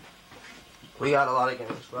 We got a lot of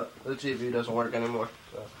games, but the TV doesn't work anymore.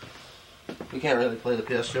 So we can't really play the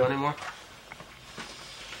PS2 anymore.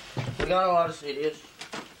 We got a lot of CDs.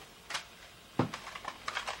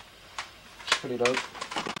 Pretty dope.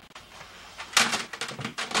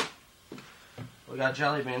 We got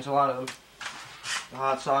jelly beans, a lot of them. The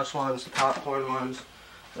hot sauce ones, the popcorn ones,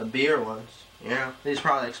 the beer ones. Yeah, these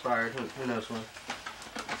probably expired. Who knows when?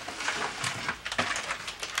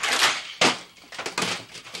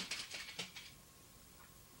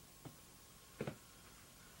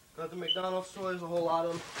 Got the McDonald's toys, a whole lot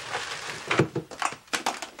of them.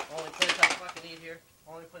 Only place I fucking eat here.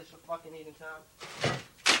 Only place to fucking eat in town.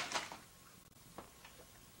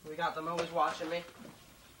 We got them always watching me.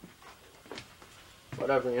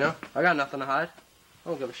 Whatever, you know? I got nothing to hide. I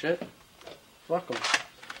don't give a shit. Fuck them.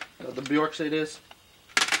 The Bjork seat is.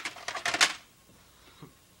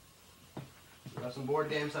 Got some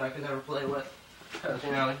board games that I could never play with. Because,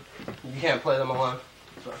 you know, you can't play them alone.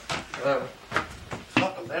 So, whatever.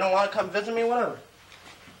 Fuck them. They don't want to come visit me, whatever.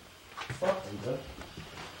 Fuck them, dude.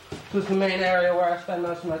 This is the main area where I spend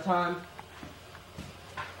most of my time.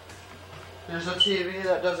 There's a TV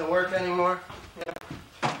that doesn't work anymore.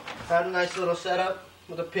 Yeah. Had a nice little setup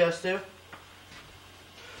with a PS2.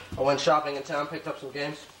 I went shopping in town, picked up some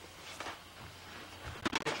games.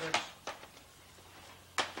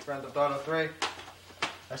 Grand Theft Auto 3,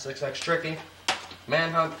 SXX Tricky,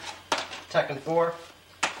 Manhunt, Tekken 4,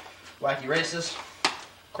 Wacky Races,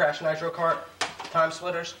 Crash Nitro Kart, Time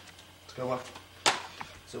Splitters. Let's go one. Let's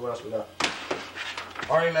see what else we got.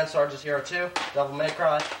 Army Men Sarge's Hero 2, Devil May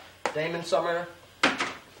Cry, Damon Summoner,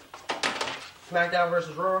 SmackDown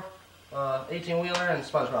vs. Raw, 18-wheeler, and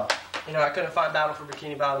SpongeBob. You know, I couldn't find Battle for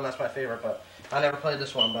Bikini Bottom, that's my favorite, but I never played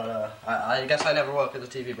this one, but I guess I never will because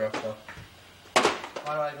the TV broke, so.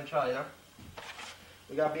 Why do I even try, you know?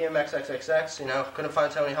 We got BMX XXX, you know, couldn't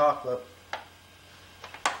find Tony Hawk, but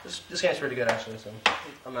this game's pretty good actually, so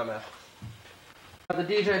I'm not mad. At the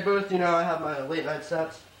DJ booth, you know, I have my late night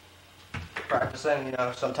sets. Practicing, you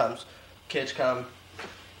know, sometimes kids come,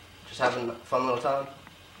 just having a fun little time.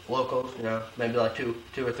 Locals, you know, maybe like two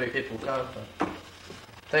or three people come, but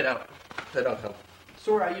they don't come. This is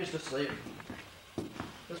where I used to sleep.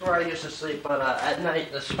 But at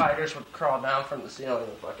night the spiders would crawl down from the ceiling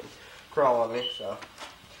and fucking crawl on me, so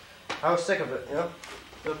I was sick of it, you know?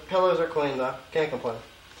 The pillows are clean though, can't complain.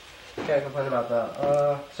 Can't complain about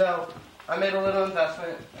that. So, I made a little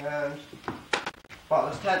investment and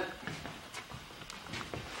bought this tent.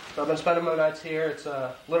 So I've been spending my nights here. It's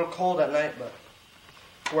a little cold at night, but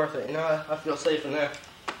it's worth it, you know? I feel safe in there.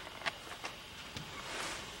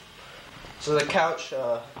 So the couch,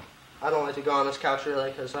 I don't like to go on this couch really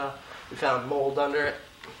because we found mold under it.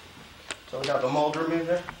 So we got the mold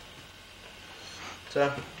remover.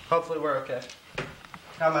 So hopefully we're okay.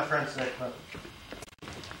 Got my friend sick, but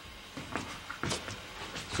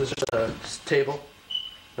this is just a table.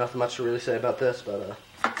 Nothing much to really say about this, but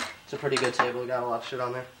it's a pretty good table. We got a lot of shit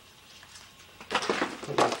on there.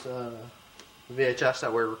 It's VHS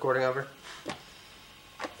that we're recording over.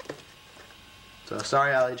 So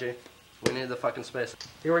sorry, Ali G. We need the fucking space.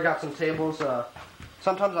 Here we got some tables.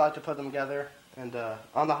 Sometimes I like to put them together, and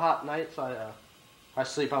on the hot nights I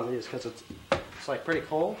sleep on these because it's like pretty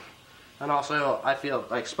cold, and also I feel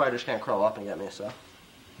like spiders can't crawl up and get me. So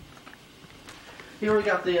here we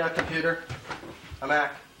got the computer, a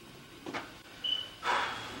Mac.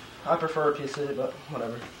 I prefer a PC, but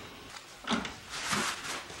whatever.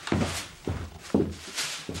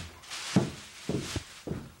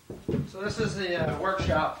 So this is the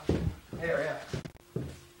workshop area.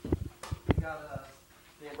 We got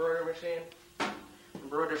the embroidery machine.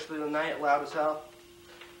 Embroiders through the night, loud as hell.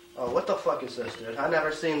 Oh, what the fuck is this, dude? I've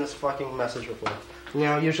never seen this fucking message before. You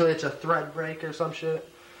know, usually it's a thread break or some shit.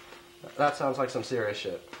 That sounds like some serious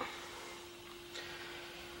shit.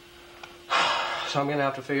 So I'm gonna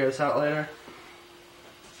have to figure this out later.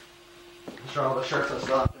 These are all the shirts and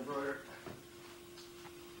stuff embroidered.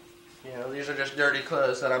 You know, these are just dirty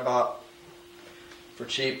clothes that I bought for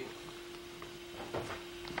cheap.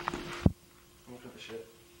 Look at the shit.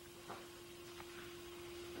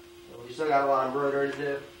 So we still got a lot of embroidery to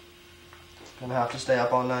do. Gonna have to stay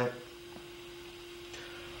up all night.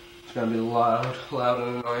 It's gonna be loud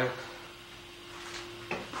and annoying.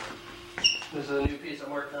 This is a new piece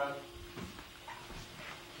I'm working on.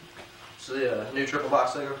 So the new triple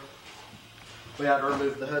box sticker. We had to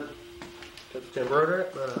remove the hood to embroider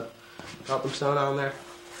it, but got them sewn on there.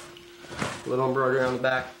 A little embroidery on the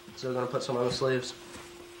back, so we're gonna put some on the sleeves.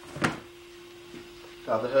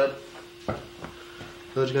 Got the hood.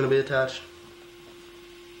 Hood's gonna be attached.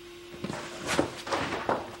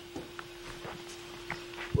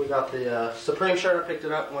 We got the Supreme shirt. I picked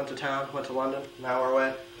it up, went to town, went to London, an hour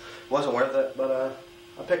away. Wasn't worth it, but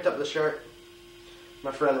I picked up the shirt.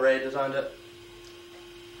 My friend Ray designed it.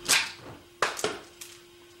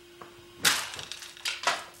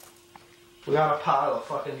 We got a pile of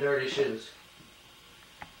fucking dirty shoes.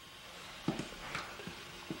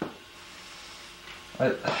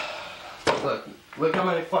 Look how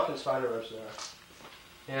many fucking spider webs there are.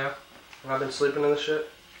 Yeah, and I've been sleeping in this shit.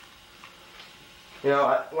 You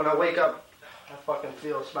know, when I wake up, I fucking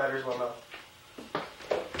feel spiders in my mouth.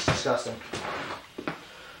 It's disgusting.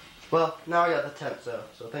 Well, now I got the tent, so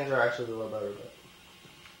things are actually a little better.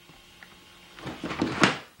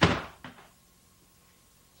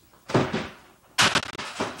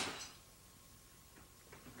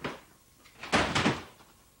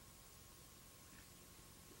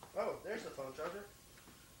 Oh, there's the phone charger.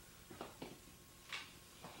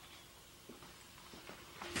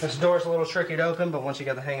 This door's a little tricky to open, but once you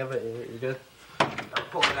get the hang of it, you're good. I'll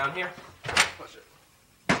pull it down here. Push it.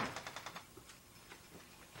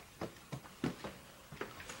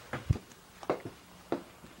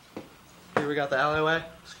 Here we got the alleyway.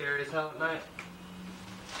 Scary as hell at night.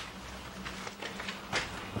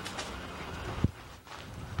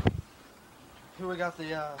 Here we got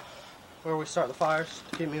the where we start the fires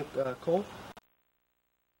to keep me cool.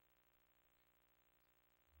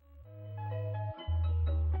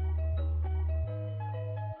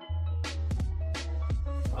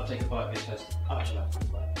 I'll take a bite of your toast. Oh, actually, I'll have a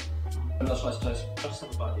bite. I'm not supposed to toast. I'll just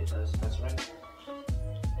have a bite of your toast, that's all right.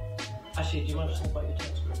 Actually, do you mind just have a bite of your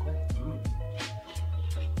toast real quick?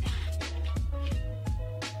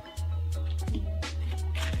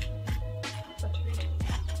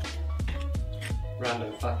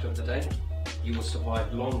 Random fact of the day. You will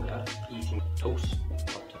survive longer eating toast,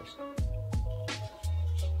 not toast.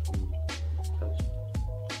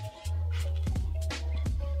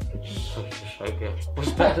 Toast is so good.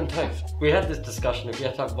 What's better than toast? We had this discussion if you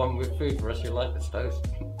had to have one with food for the rest of your life, it's toast.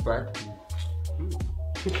 Bread.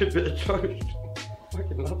 A good bit of toast. I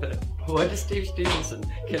fucking love it. Why does Steve Stevenson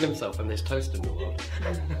kill himself when there's toast in the world?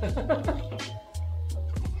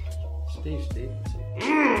 Steve Stevenson.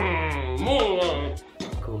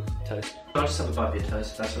 Cool, toast. I'll just have a bite of your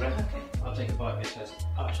toast, if that's alright. Okay. I'll take a bite of your toast.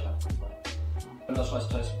 Oh, actually, I'll have a bite. I'm not supposed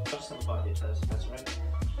to toast. I'll just have a bite of your toast, if that's alright.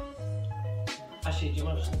 Actually, do you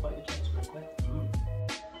mind just have a bite of your toast real quick?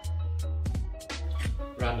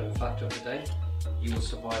 Random fact of the day. You will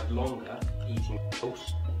survive longer eating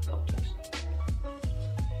toast, not toast.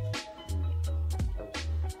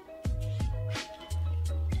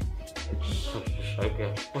 So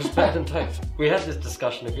good. What's better than toast? We had this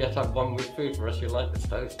discussion if you had to have one with food for the rest of your life, it's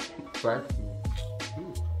toast. Bread.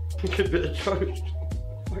 A good bit of toast.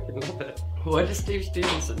 I fucking love it. Why does Steve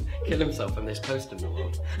Stevenson kill himself when there's toast in the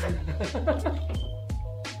world?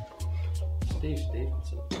 Steve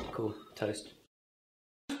Stevenson. Cool. Toast.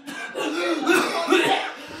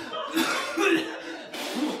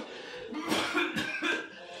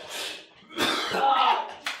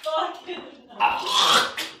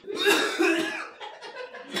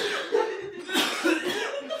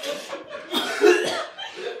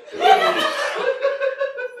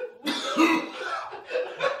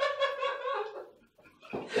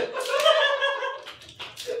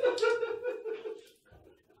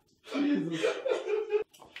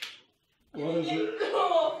 What is it?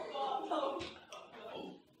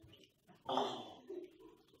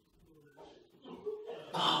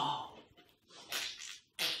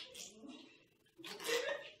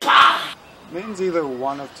 Mitten's either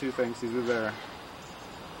one of two things. He's either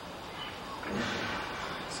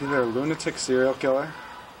a lunatic serial killer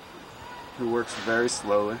who works very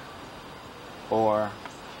slowly, or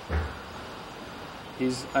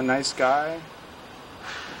he's a nice guy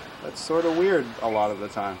that's sort of weird a lot of the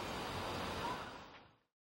time.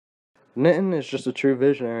 Nitten is just a true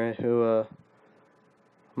visionary who,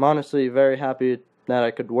 I'm honestly very happy that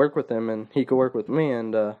I could work with him and he could work with me,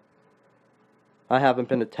 and I haven't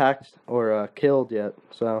been attacked or killed yet,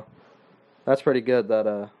 so that's pretty good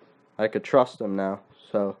that I could trust him now.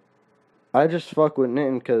 So I just fuck with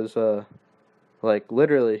Nitten because, like,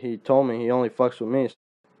 literally he told me he only fucks with me.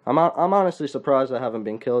 I'm honestly surprised I haven't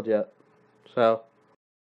been killed yet. So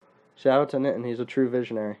shout out to Nitten, he's a true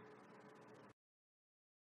visionary.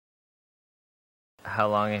 How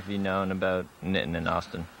long have you known about Nitten and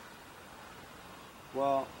Austin?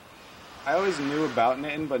 Well, I always knew about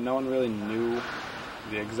Nitten, but no one really knew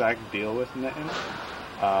the exact deal with Nitten.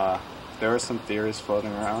 There were some theories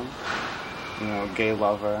floating around. You know, gay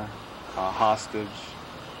lover, hostage,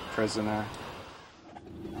 prisoner.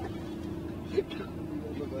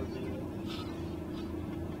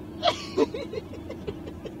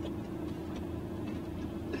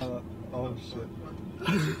 Oh shit.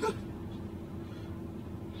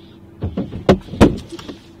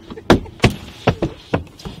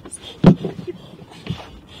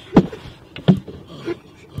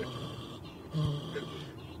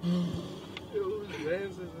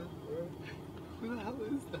 Who the hell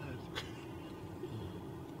is that?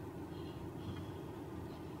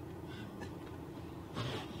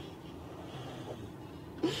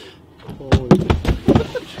 Holy.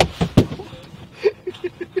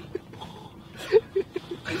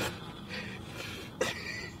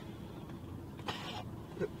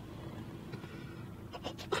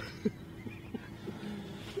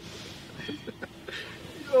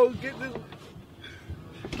 go get this.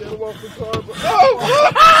 Get him off the car.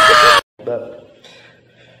 Oh! But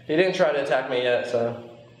he didn't try to attack me yet, so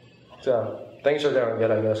things are going good,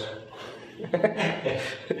 I guess.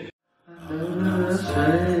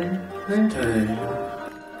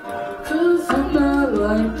 Cause I'm not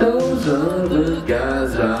like those other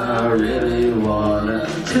guys. I really wanna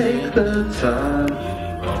take the time.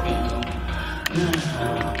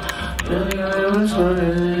 Really, I was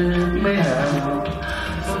wondering me how.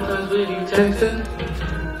 Sometimes we keep texting.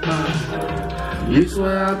 You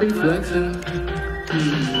swear I'll be flexing.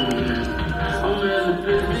 I'm really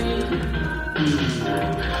busy.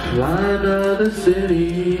 Flying other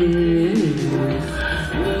cities.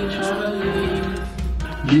 Ain't tryna leave.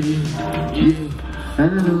 Yeah, I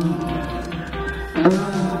know. I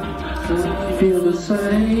feel the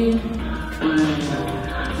same.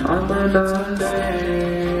 I might not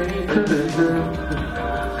stay. Cause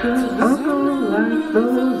I'm not like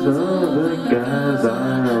those other guys. I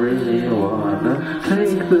really wanna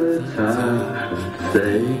take the time to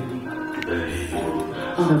say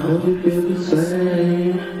I hope you feel the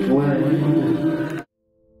same way.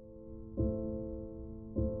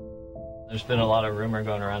 There's been a lot of rumor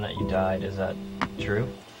going around that you died. Is that true?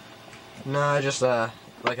 No, I just,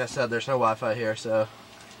 like I said, there's no Wi-Fi here, so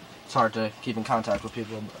it's hard to keep in contact with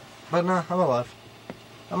people. But no, I'm alive.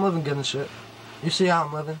 I'm living good and shit. You see how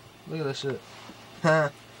I'm living? Look at this shit. Huh?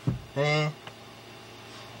 Hey.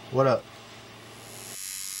 What up?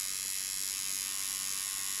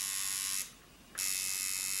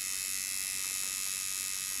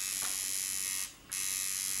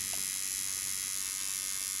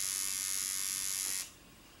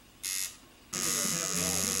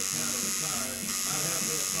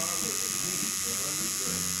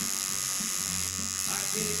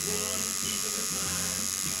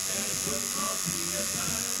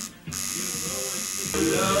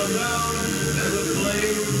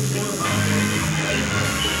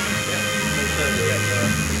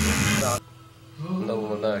 No one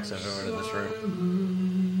will know except over to this room.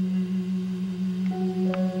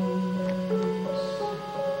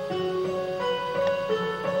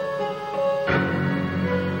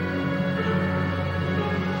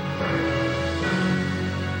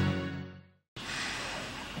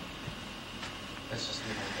 Let's just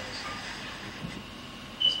leave it at this.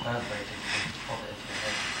 It's bad way to pop it into your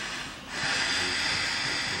head.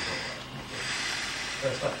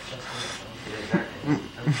 It's like just yeah, exactly.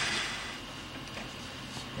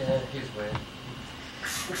 Yeah, he's weird.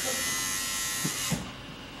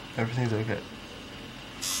 Everything's okay.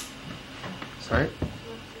 Sorry?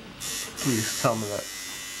 Please tell me that.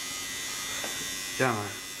 Yeah, man.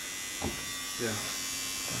 Yeah.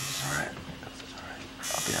 That's alright. That's alright.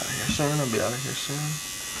 I'll be out of here soon. I'll be out of here soon.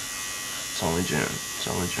 It's only June. It's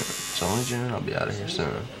only June. It's only June. I'll be out of here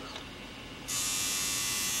soon.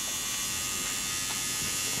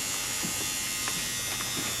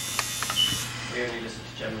 We only listen to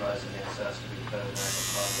generalize and it has to be better than I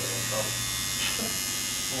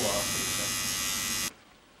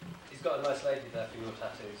He's got a nice lady there for your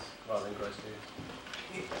tattoos rather than gross dudes.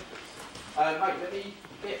 Mate, let me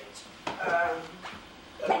get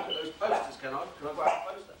look at those posters, can I? Can I grab a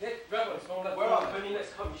poster? Yeah, grab one. It's one left. Where are they? When you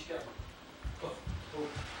next come, you should get one.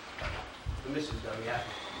 The missus is going to be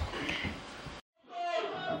happy.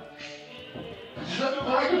 I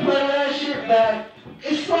can play that shit back.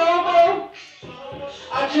 It's slow-mo.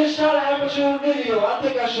 I just shot an amateur video. I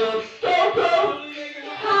think I should go.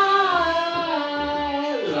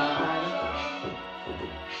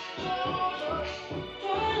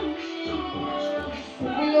 We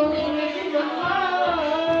don't need to make it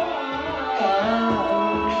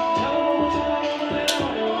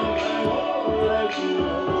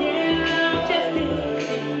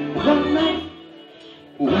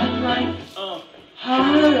one life,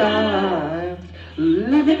 high life,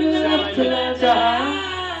 living it up till I die.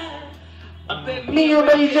 Me and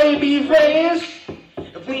Ray J be friends.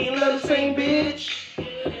 If we ain't love the same bitch,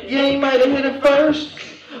 yeah, you might have hit it first.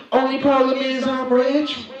 Only problem is I'm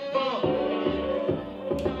rich.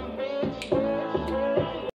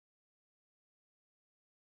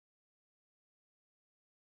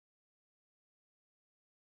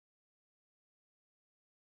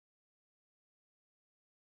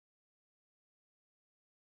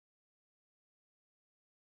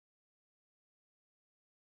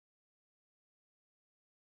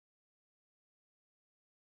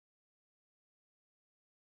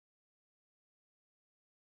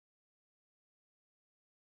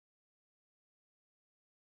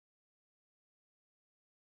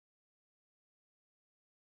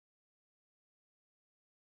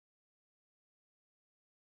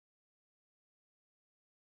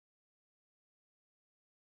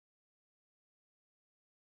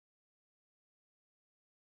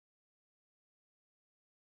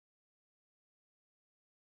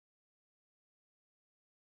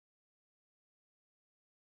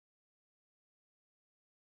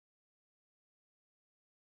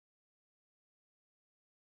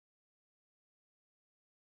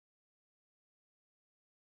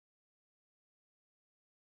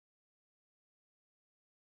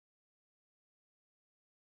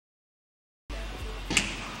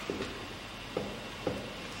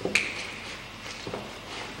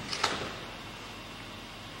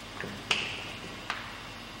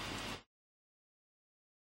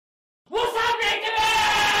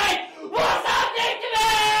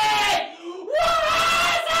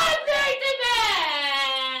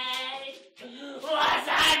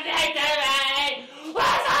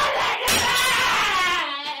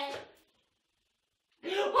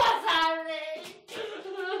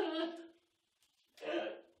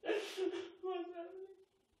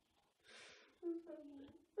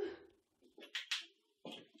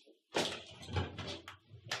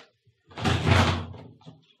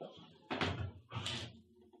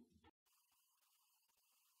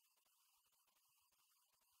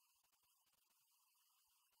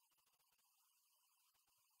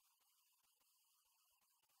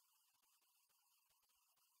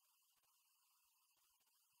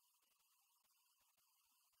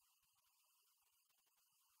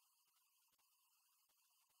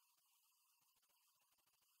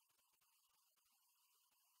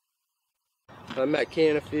 I met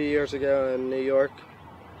Keenan a few years ago in New York.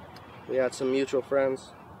 We had some mutual friends.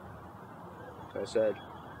 I said,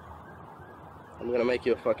 I'm gonna make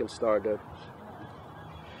you a fucking star, dude.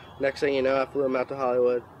 Next thing you know, I flew him out to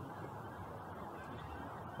Hollywood.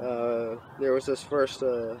 There was this first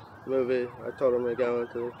movie. I told him to go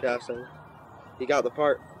into the casting. He got the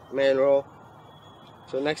part, main role.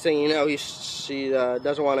 So next thing you know, she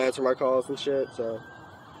doesn't want to answer my calls and shit. So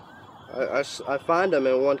I find him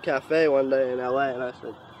in one cafe one day in LA, and I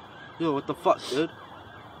said, "Yo, what the fuck, dude?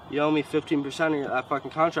 You owe me 15% of that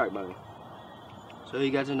fucking contract money." So he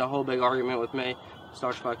gets into a whole big argument with me,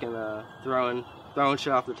 starts fucking throwing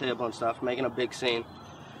shit off the table and stuff, making a big scene.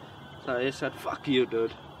 So I just said, "Fuck you,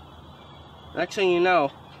 dude." Next thing you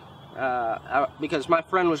know, because my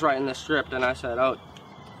friend was writing the script, and I said, "Oh,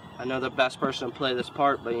 I know the best person to play this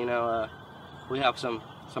part, but you know, we have some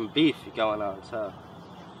beef going on."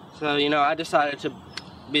 So you know, I decided to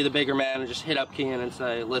be the bigger man and just hit up Keenan and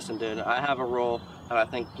say, "Listen, dude, I have a role that I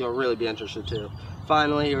think you'll really be interested to."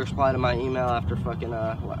 Finally, he replied to my email after fucking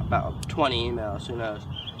about 20 emails, who knows.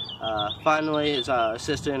 Finally, his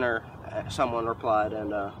assistant or someone replied,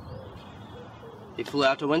 and he flew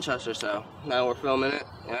out to Winchester. So now we're filming it,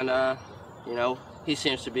 and you know, he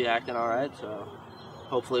seems to be acting all right. So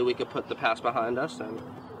hopefully, we could put the past behind us and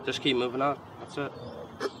just keep moving on. That's it.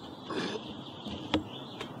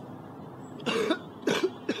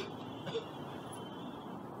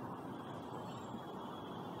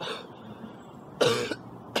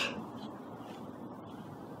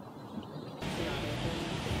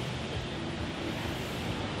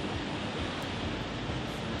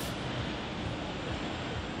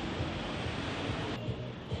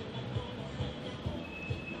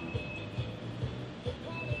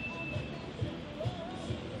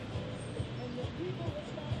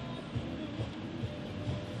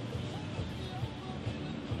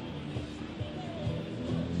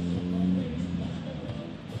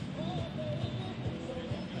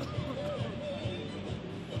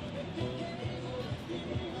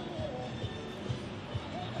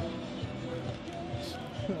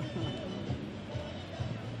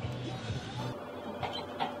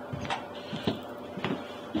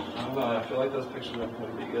 I feel like those pictures aren't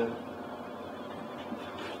going to be good.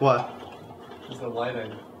 What? Because the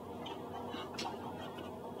lighting.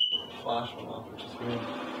 Flash went off, which is weird.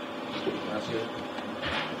 That's good.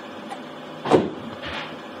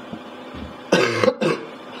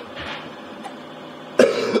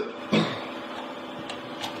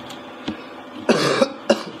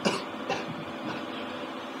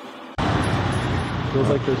 Feels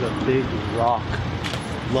like there's a big rock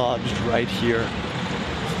lodged right here.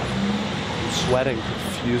 I'm sweating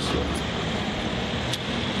profusely.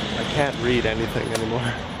 I can't read anything anymore.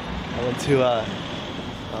 I went to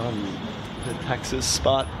the Texas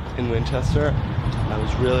spot in Winchester, and I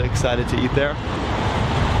was really excited to eat there.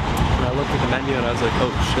 And I looked at the menu and I was like,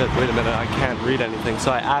 oh shit, wait a minute, I can't read anything.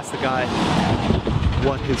 So I asked the guy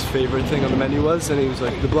what his favorite thing on the menu was, and he was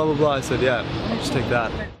like, the blah blah blah. I said, yeah, I'll just take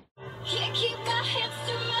that.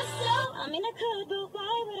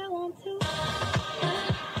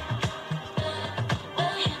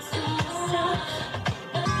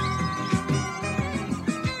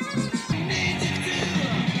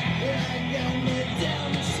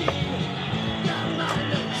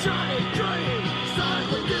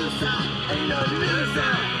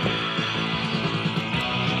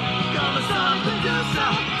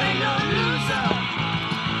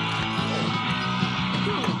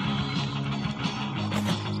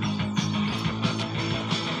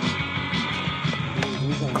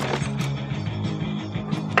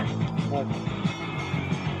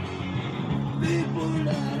 People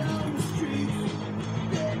out on the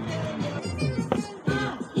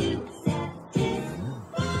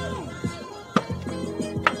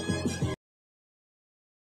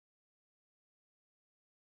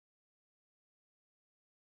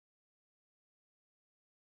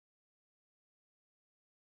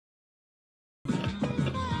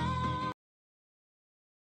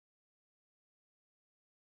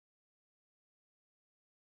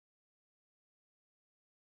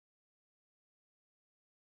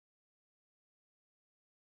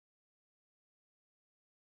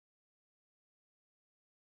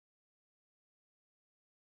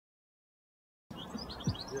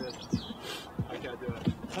Dude, I can't do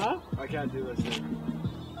it. Huh? I can't do this, dude.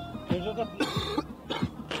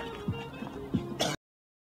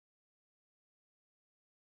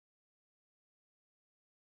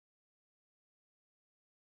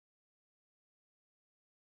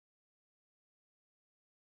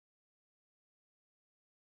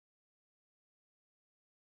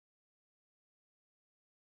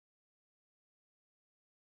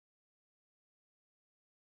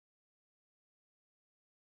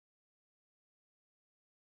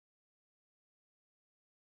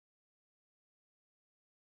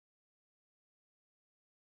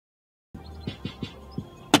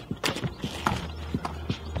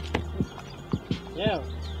 Yeah.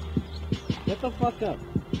 Get the fuck up.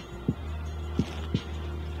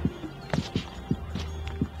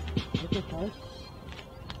 What's your phone?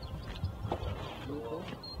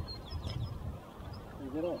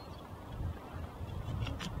 Get up.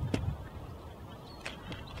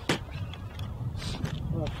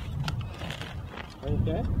 Look. Are you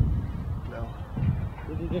okay? No.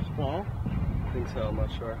 Did you just fall? I think so, I'm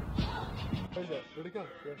not sure. Where's it? Where'd it go?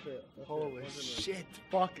 That's it. Holy shit.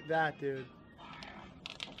 Fuck that, dude.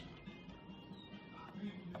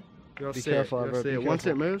 You'll Be see careful, it. bro. You'll see it. Once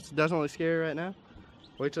it moves, it doesn't look scary right now.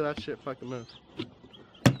 Wait till that shit fucking moves.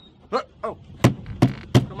 Oh!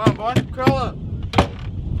 Come on, boy. Curl up!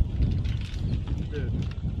 Dude,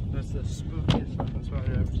 that's the spookiest fucking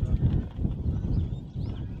spider I ever saw.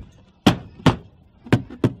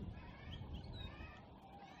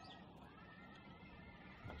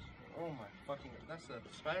 Oh my fucking, that's the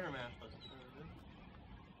Spider-Man fucking thing, dude.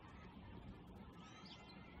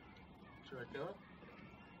 Should I kill it?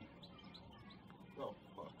 Oh,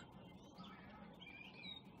 fuck.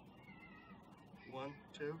 1,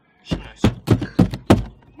 2, smash.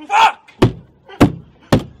 Fuck!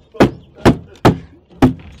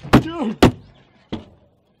 Dude!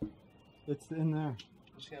 It's in there.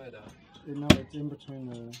 It's gonna die. No, it's in between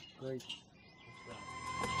the grates.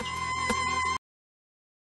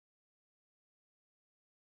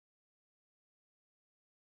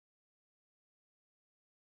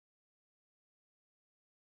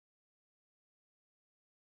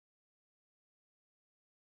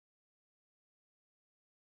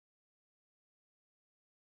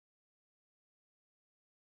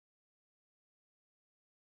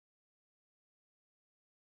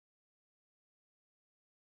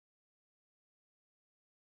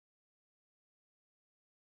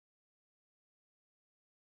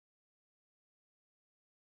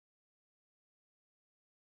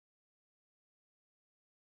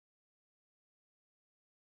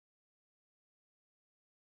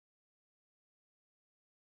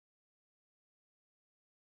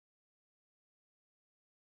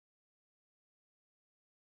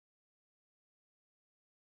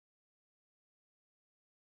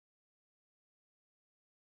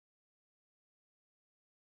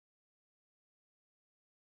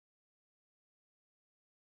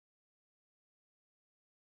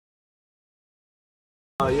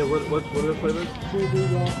 Yeah, what are the flavors?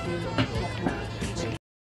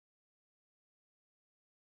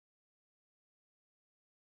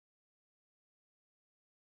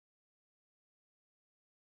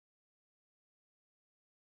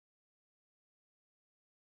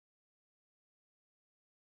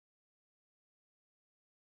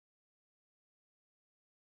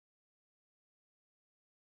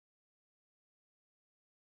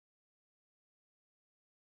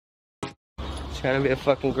 It's gonna be a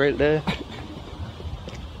fucking great day.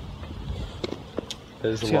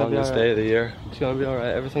 It's the longest day of the year. It's gonna be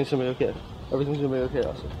alright. Everything's gonna be okay. Everything's gonna be okay,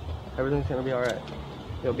 also. Everything's gonna be alright.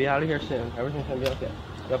 You'll be out of here soon. Everything's gonna be okay.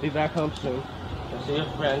 You'll be back home soon. You'll see your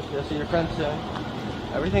friends. You'll see your friends soon.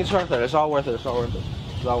 Everything's worth it. It's all worth it. It's all worth it.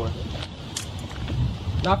 It's all worth it.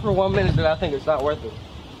 Not for 1 minute did I think it's not worth it.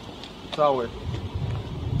 It's all worth it.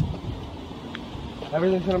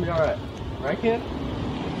 Everything's gonna be alright. Right, kid?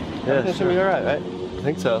 Yeah, Everything's gonna be alright, right? I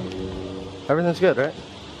think so. Everything's good, right?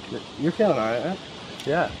 You're feeling alright, right?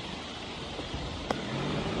 Yeah.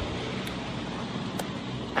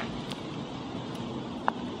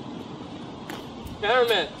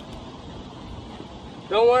 Cameraman,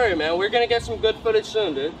 don't worry, man. We're gonna get some good footage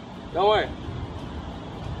soon, dude. Don't worry.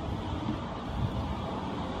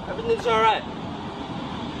 Everything's alright.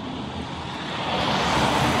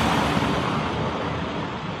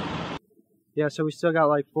 Yeah, so we still got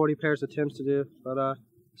like 40 pairs of Tims to do, but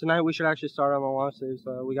tonight we should actually start on the long sleeves.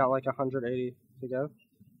 We got like 180 to go.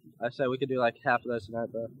 I said we could do like half of those tonight,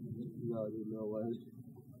 but no, dude, no way.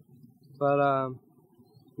 But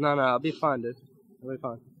no, it'll be fun, dude. It'll be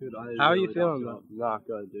fun. Dude, how are you feeling though? Not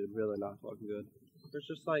good, dude. Really not fucking good. It's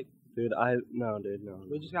just like, dude, no, dude, no.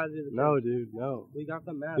 we just gotta do the No, dude, no. We got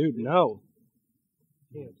the map. Dude, no.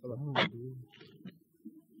 Yeah,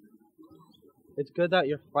 it's good that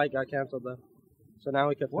your flight got canceled though. So now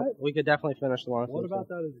we could definitely finish the long sleeves. What about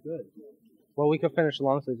that is good? Well, we could finish the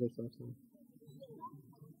long sleeves and stuff. So.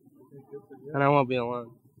 And I won't be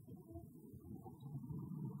alone.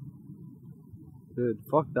 Dude,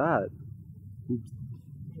 fuck that.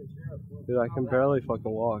 Dude, I can barely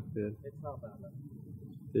fucking walk, dude. It's not bad, man.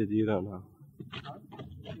 Dude, you don't know. Huh?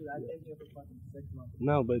 Dude, I came here for fucking 6 months.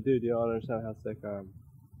 No, but dude, you don't understand how sick I am.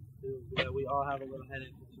 Dude, yeah, we all have a little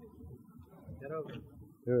headache. Get over it.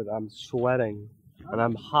 Dude, I'm sweating And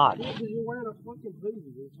I'm hot. Yeah, because you're wearing a fucking hoodie,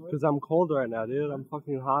 dude. Because I'm cold right now, dude. I'm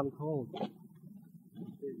fucking hot and cold. Dude,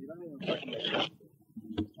 you don't even fucking make sense.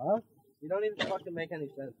 Huh? You don't even fucking make any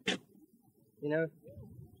sense. You know?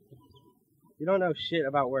 You don't know shit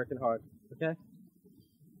about working hard, okay?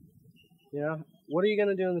 You know? What are you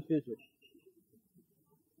gonna do in the future?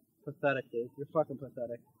 Pathetic, dude. You're fucking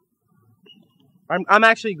pathetic. I'm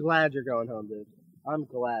actually glad you're going home, dude. I'm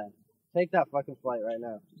glad. Take that fucking flight right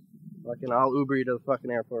now. Fucking, I'll Uber you to the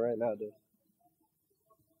fucking airport right now, dude.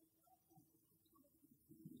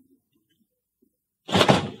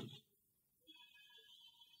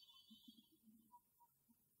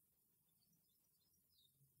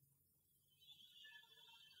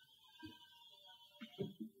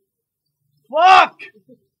 Fuck!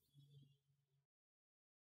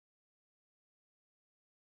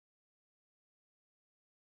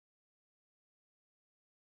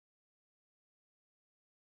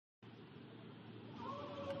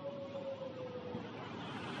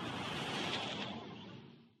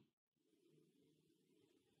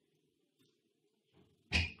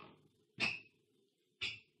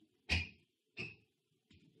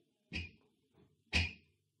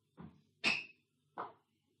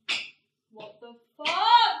 What the fuck?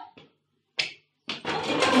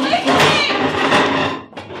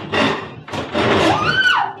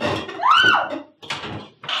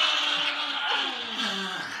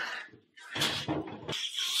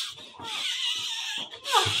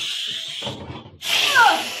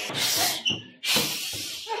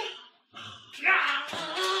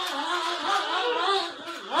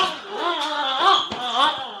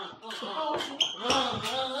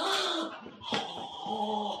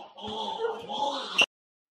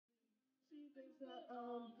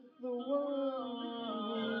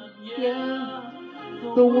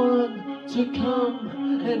 The one to come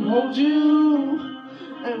and hold you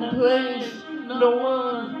and place no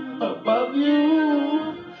one above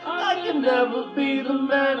you. I can never be the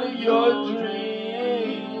man of your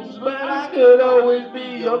dreams, but I could always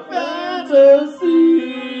be your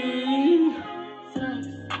fantasy.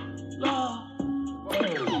 Fuck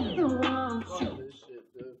this shit,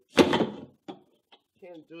 dude.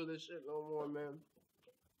 Can't do this shit no more, man.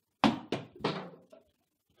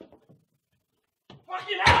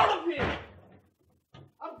 Fucking out of here!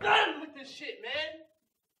 I'm done with this shit, man.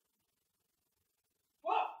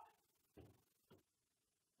 Fuck!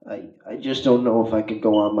 I just don't know if I could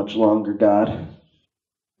go on much longer, God.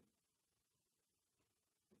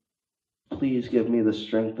 Please give me the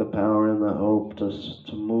strength, the power, and the hope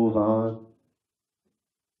to move on.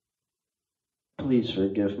 Please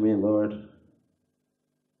forgive me, Lord.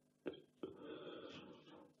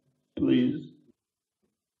 Please.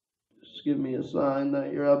 Just give me a sign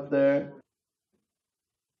that you're up there.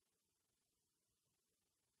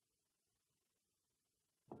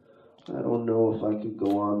 I don't know if I could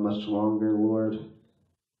go on much longer, Lord.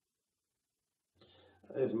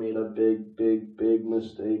 I've made a big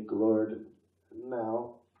mistake, Lord.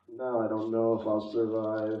 Now I don't know if I'll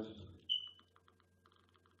survive.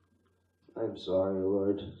 I'm sorry,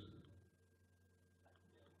 Lord.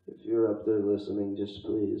 If you're up there listening, just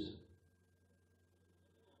please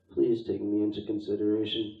take me into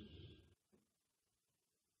consideration.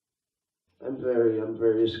 I'm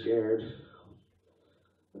very scared.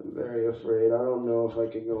 I'm very afraid. I don't know if I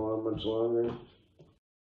can go on much longer.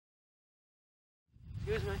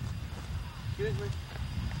 Excuse me. Excuse me.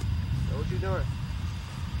 Yo, what you doing?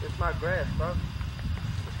 It's my grass, bro.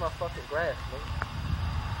 It's my fucking grass, man.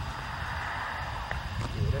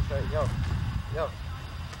 Yeah, that's right. Yo.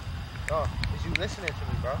 Is you listening to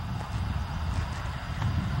me, bro?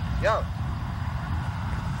 Yo.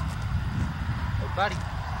 Hey, buddy.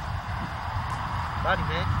 Buddy,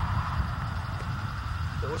 man.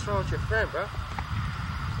 So what's wrong with your friend, bro?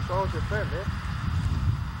 What's wrong with your friend, man?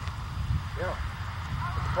 Yo.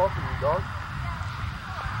 I'm talking to you, dog.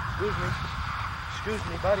 Excuse me. Excuse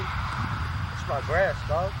me, buddy. It's my grass,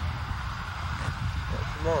 dog. Yo,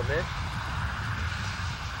 come on, man.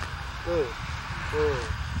 Good.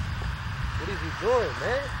 What is you doing,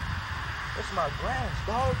 man? It's my grass,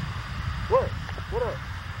 dog. What? What up?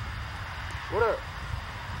 What up?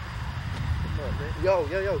 Come on, man.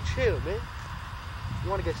 Yo, chill, man. You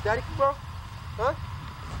wanna get staticky, bro? Huh?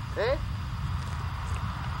 Eh?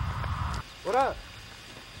 What up?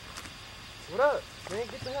 What up? Man,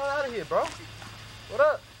 get the hell out of here, bro. What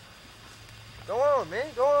up? Go on, man.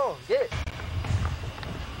 Go on. Get it.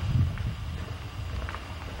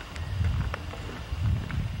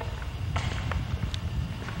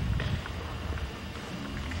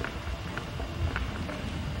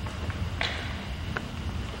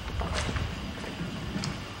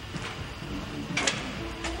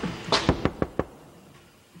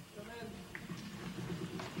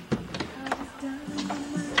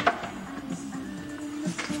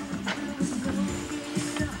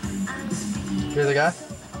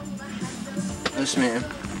 Nice to meet you.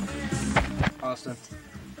 Austin.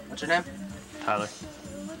 What's your name? Tyler.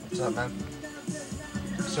 What's up, man?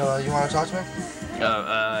 So, you want to talk to me?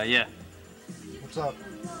 Yeah. What's up?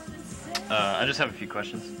 I just have a few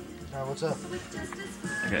questions. What's up?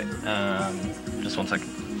 Okay, just 1 second.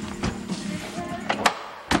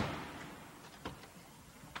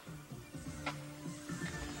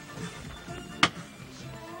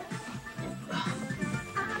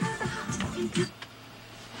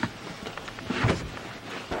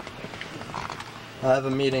 I have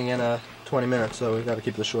a meeting in 20 minutes, so we got to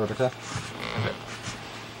keep this short, okay? Okay.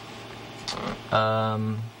 How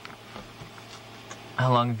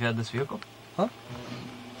long have you had this vehicle? Huh?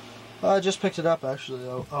 I just picked it up, actually.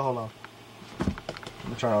 Oh, hold on.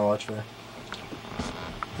 I'm trying to watch for you.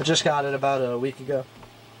 I just got it about a week ago.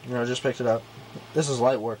 You know, just picked it up. This is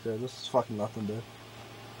light work, dude. This is fucking nothing, dude.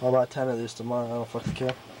 I'll buy 10 of these tomorrow. I don't fucking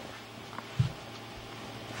care.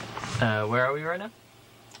 Where are we right now?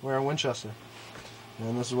 We're in Winchester.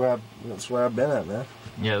 And this is where I've been at, man.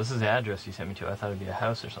 Yeah, this is the address you sent me to. I thought it'd be a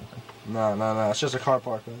house or something. No. It's just a car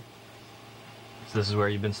park, man. So this is where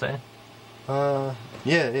you've been staying? Yeah.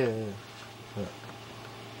 You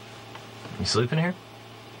sleeping here?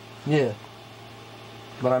 Yeah.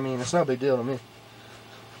 But I mean, it's no big deal to me.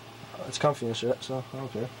 It's comfy and shit, so I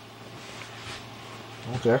don't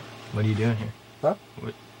care. What are you doing here? Huh?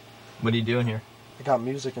 What are you doing here? I got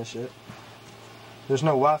music and shit. There's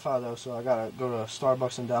no Wi-Fi though, so I gotta go to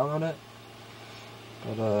Starbucks and download it.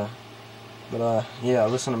 But yeah, I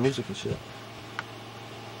listen to music and shit.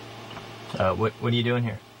 What are you doing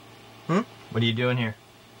here? Hmm? What are you doing here?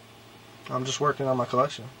 I'm just working on my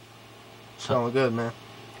collection. It's going good, man.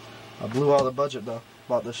 I blew all the budget though.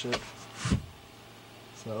 Bought this shit.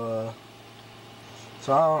 So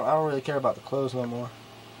I don't really care about the clothes no more.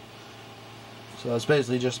 So it's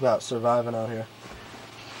basically just about surviving out here.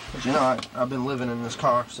 But you know, I've been living in this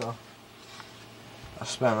car, so I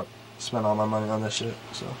spent all my money on this shit.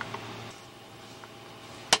 So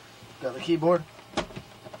got the keyboard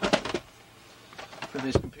for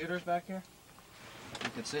these computers back here. You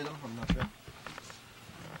can see them. I'm not sure.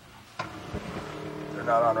 They're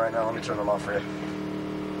not on right now. Let me turn them off for you.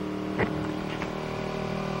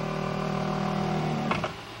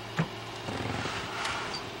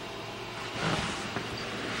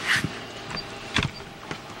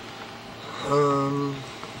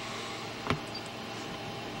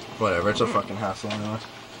 Whatever, it's a fucking hassle anyway.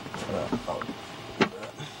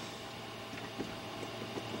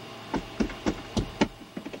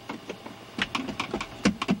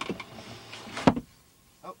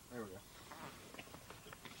 Oh, there we go.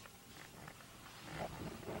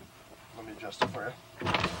 Let me adjust it for you.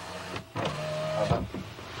 How's that?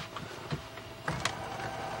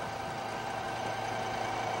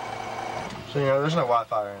 So, you know, there's no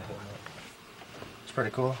Wi-Fi or anything. It's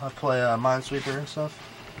pretty cool. I play Minesweeper and stuff.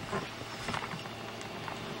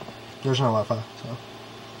 There's no Wi-Fi, so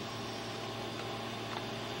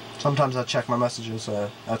sometimes I check my messages at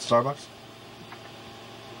Starbucks.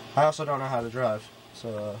 I also don't know how to drive,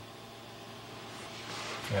 so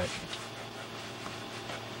Right.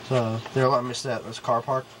 So they're letting me stay at this car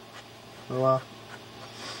park for a while.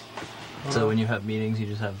 So when you have meetings, you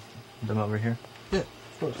just have them over here? Yeah,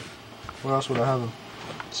 of course. Where else would I have them?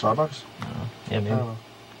 Starbucks? Yeah, maybe. I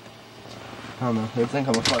don't know. They'd think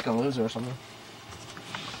I'm a fucking loser or something.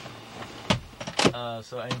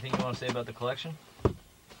 So anything you want to say about the collection?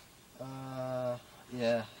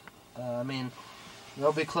 Yeah. I mean,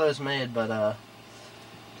 there'll be clothes made, but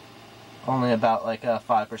only about like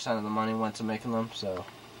 5% of the money went to making them, so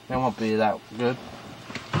they won't be that good.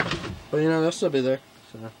 But you know, they'll still be there,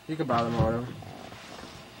 so you can buy them or whatever.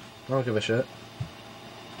 I don't give a shit.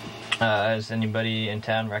 Has anybody in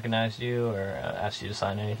town recognized you or asked you to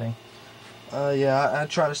sign anything? Yeah, I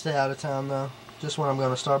try to stay out of town though. Just when I'm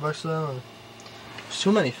going to Starbucks though. There's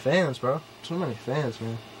too many fans, bro. Too many fans,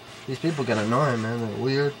 man. These people get annoying, man. They're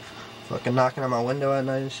weird. Fucking knocking on my window at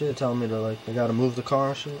night and shit, telling me to like I gotta move the car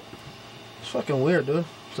and shit. It's fucking weird, dude.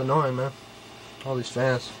 It's annoying, man. All these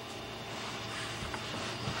fans.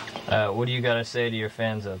 What do you gotta say to your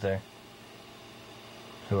fans out there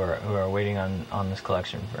who are waiting on this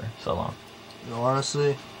collection for so long? You know,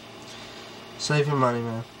 honestly, save your money,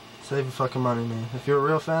 man. Save your fucking money, man. If you're a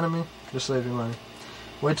real fan of me, just save your money.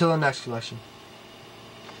 Wait till the next collection.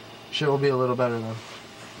 Shit will be a little better then.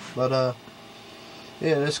 But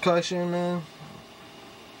yeah, this collection, man,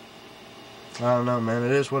 I don't know, man.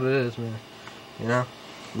 It is what it is, man. You know,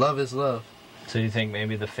 love is love. So you think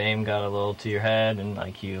maybe the fame got a little to your head and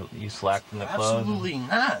like you slacked from the clothes? Absolutely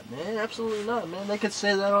not, man. Absolutely not, man. They could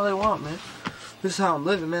say that all they want, man. This is how I'm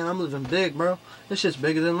living, man. I'm living big, bro. This shit's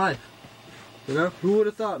bigger than life. You know? Who would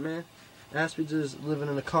have thought, man? Asspizza is living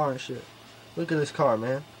in a car and shit. Look at this car,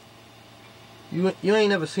 man. You ain't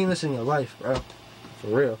never seen this in your life, bro. For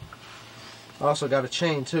real. I also got a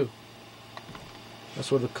chain, too. That's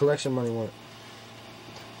where the collection money went.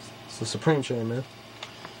 It's the Supreme chain, man.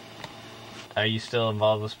 Are you still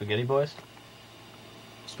involved with Spaghetti Boys?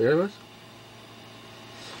 Spaghetti Boys?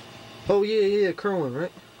 Oh, yeah, Kerwin,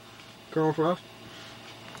 right? Kerwin Frost?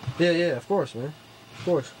 Yeah, of course, man. Of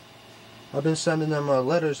course. I've been sending them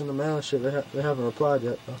letters in the mail and shit. They haven't replied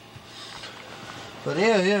yet, though. But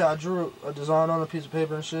yeah, I drew a design on a piece of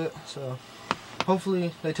paper and shit, so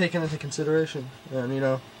hopefully they take it into consideration. And, you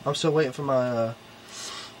know, I'm still waiting for my,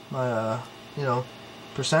 you know,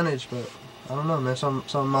 percentage, but I don't know, man.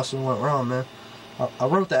 Something must have went wrong, man. I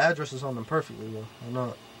wrote the addresses on them perfectly,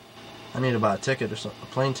 though. I need to buy a ticket or something, a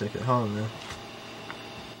plane ticket home, man.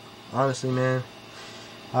 Honestly, man,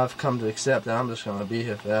 I've come to accept that I'm just gonna be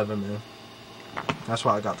here forever, man. That's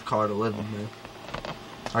why I got the car to live in, man.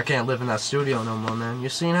 I can't live in that studio no more, man. You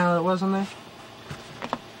seen how it was in there?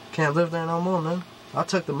 Can't live there no more, man. I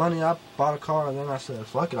took the money, I bought a car, and then I said,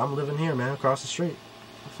 fuck it, I'm living here, man, across the street.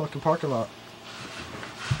 The fucking parking lot.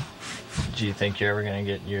 Do you think you're ever gonna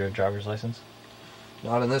get your driver's license?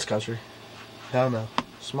 Not in this country. Hell no.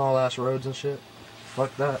 Small ass roads and shit.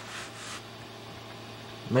 Fuck that.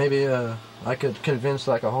 Maybe I could convince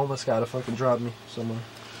like a homeless guy to fucking drive me somewhere.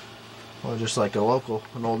 Or just like a local,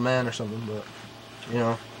 an old man or something, but you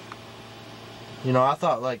know, I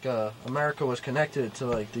thought like America was connected to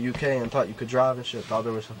like the UK and thought you could drive and shit. Thought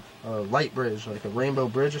there was a light bridge, like a rainbow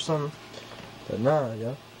bridge or something. But nah,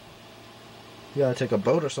 yeah. You gotta take a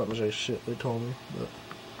boat or something, or shit, they told me.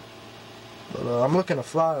 But I'm looking to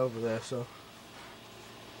fly over there, so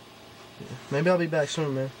yeah. Maybe I'll be back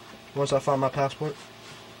soon, man. Once I find my passport.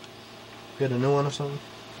 Get a new one or something.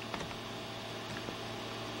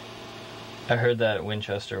 I heard that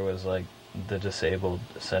Winchester was like the disabled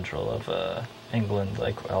central of England.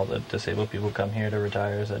 Like all the disabled people come here to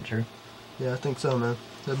retire. Is that true? Yeah, I think so, man.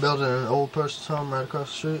 They're building an old person's home right across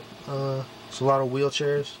the street. It's a lot of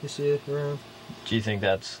wheelchairs. You see it around. Do you think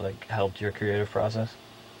that's like helped your creative process?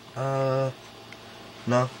 No.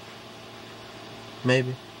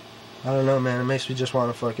 Maybe. I don't know, man. It makes me just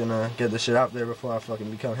want to fucking get this shit out there before I fucking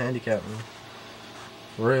become handicapped, man.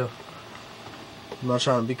 For real. I'm not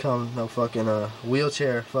trying to become no fucking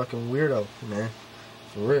wheelchair fucking weirdo, man.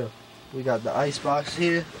 For real. We got the ice box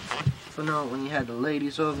here. For now, when you had the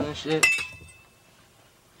ladies over and shit.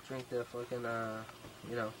 Drink their fucking,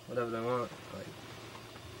 you know, whatever they want.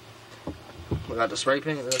 Like, we got the spray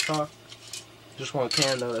paint in the car. Just one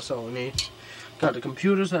can though, that's all we need. Got the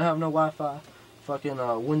computers that have no Wi-Fi. Fucking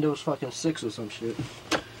Windows fucking 6 or some shit.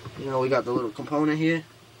 You know, we got the little component here.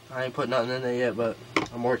 I ain't put nothing in there yet, but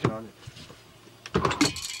I'm working on it.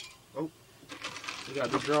 Oh. We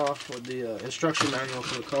got the drawer with the instruction manual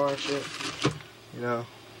for the car and shit. You know,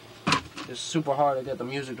 it's super hard to get the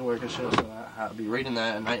music to work and shit, so I'll be reading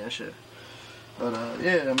that at night and shit. But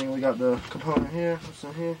yeah, I mean, we got the component here. What's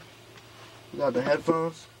in here? We got the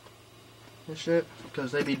headphones and shit,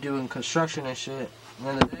 because they be doing construction and shit at the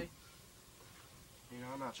end of the day. You know,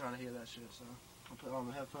 I'm not trying to hear that shit, so I'll put on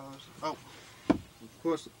the headphones. Oh, of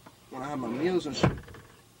course, when I have my meals and shit,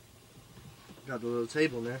 got the little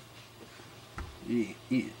table there. Eat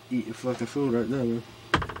your fucking food right there, man.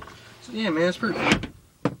 So yeah, man, it's pretty cool.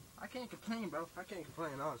 I can't complain, bro. I can't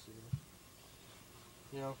complain, honestly, man.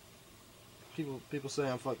 You know, people say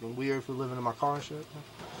I'm fucking weird for living in my car and shit. Man.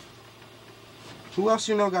 Who else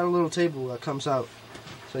you know got a little table that comes out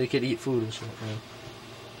so you could eat food and shit,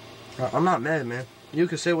 man? I'm not mad, man. You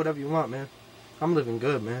can say whatever you want, man. I'm living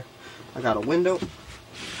good, man. I got a window.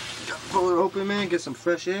 Pull it open, man. Get some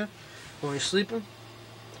fresh air when you're sleeping.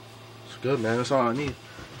 It's good, man. That's all I need.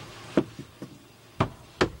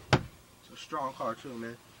 It's a strong car, too,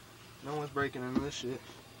 man. No one's breaking into this shit.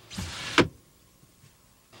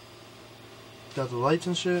 Got the lights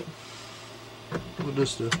and shit. What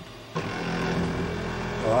this do?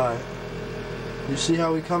 Alright. You see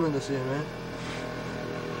how we coming this year, man?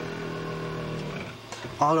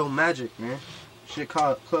 Auto magic, man. Shit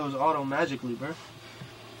close auto magically, bro.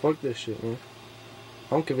 Fuck this shit, man. I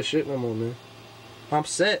don't give a shit no more, man. I'm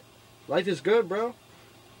set. Life is good, bro.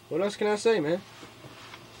 What else can I say, man?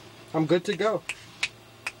 I'm good to go.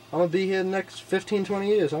 I'm gonna be here the next 15, 20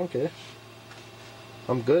 years. I don't care.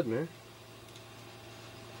 I'm good, man.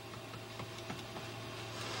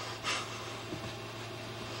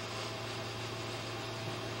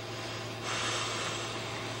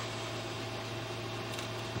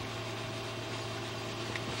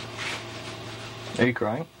 Are you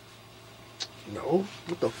crying? No.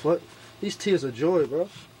 What the fuck? These tears of joy, bro.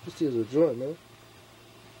 This is a joint, man.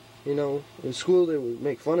 You know, in school they would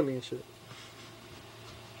make fun of me and shit.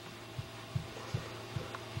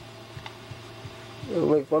 They would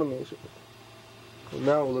make fun of me and shit. And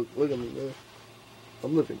now look at me, man.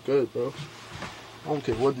 I'm looking good, bro. I don't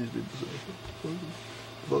care what these people say.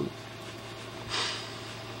 Fuck it.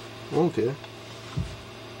 I don't care.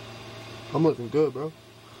 I'm looking good, bro.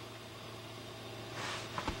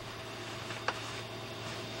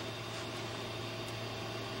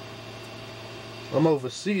 I'm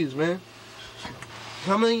overseas, man.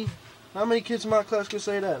 How many kids in my class could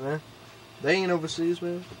say that, man? They ain't overseas,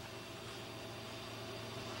 man.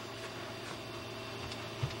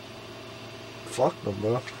 Fuck them,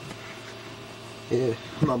 bro. Yeah,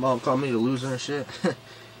 my mom called me a loser and shit.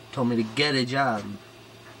 Told me to get a job.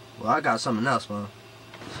 Well, I got something else, man.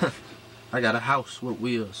 I got a house with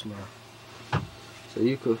wheels, man. So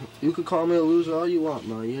you could call me a loser all you want,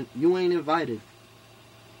 man. You ain't invited.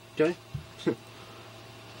 Okay?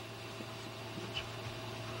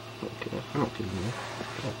 Okay, I don't care, man.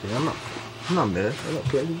 Okay, I'm not mad. I'm not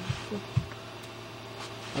crazy.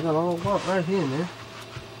 I got all I want right here, man.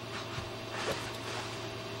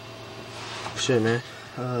 Shit, man.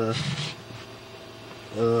 I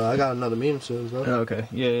got another meeting soon, bro. Oh, okay.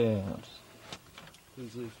 Yeah.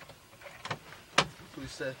 Please leave.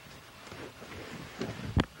 Please stay.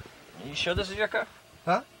 You sure this is your car?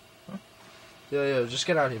 Huh? Yeah, just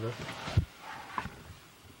get out of here, bro.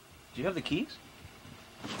 Do you have the keys?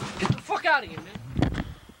 Get the fuck out of here, man.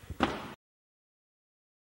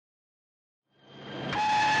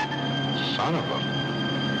 Son of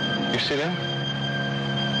a... You see that?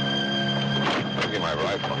 I'll get my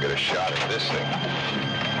rifle and get a shot at this thing.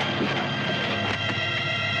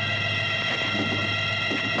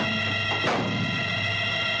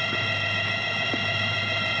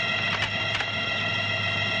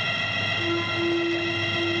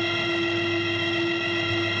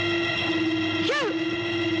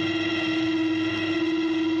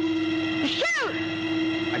 Shoot!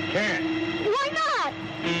 I can't. Why not?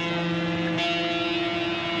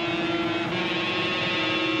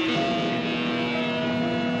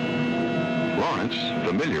 Lawrence,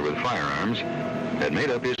 familiar with firearms, had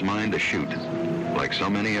made up his mind to shoot, like so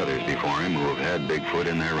many others before him who have had Bigfoot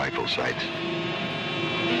in their rifle sights.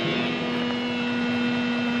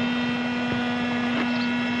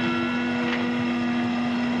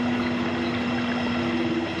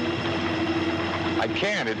 I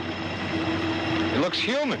can't. It looks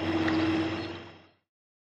human.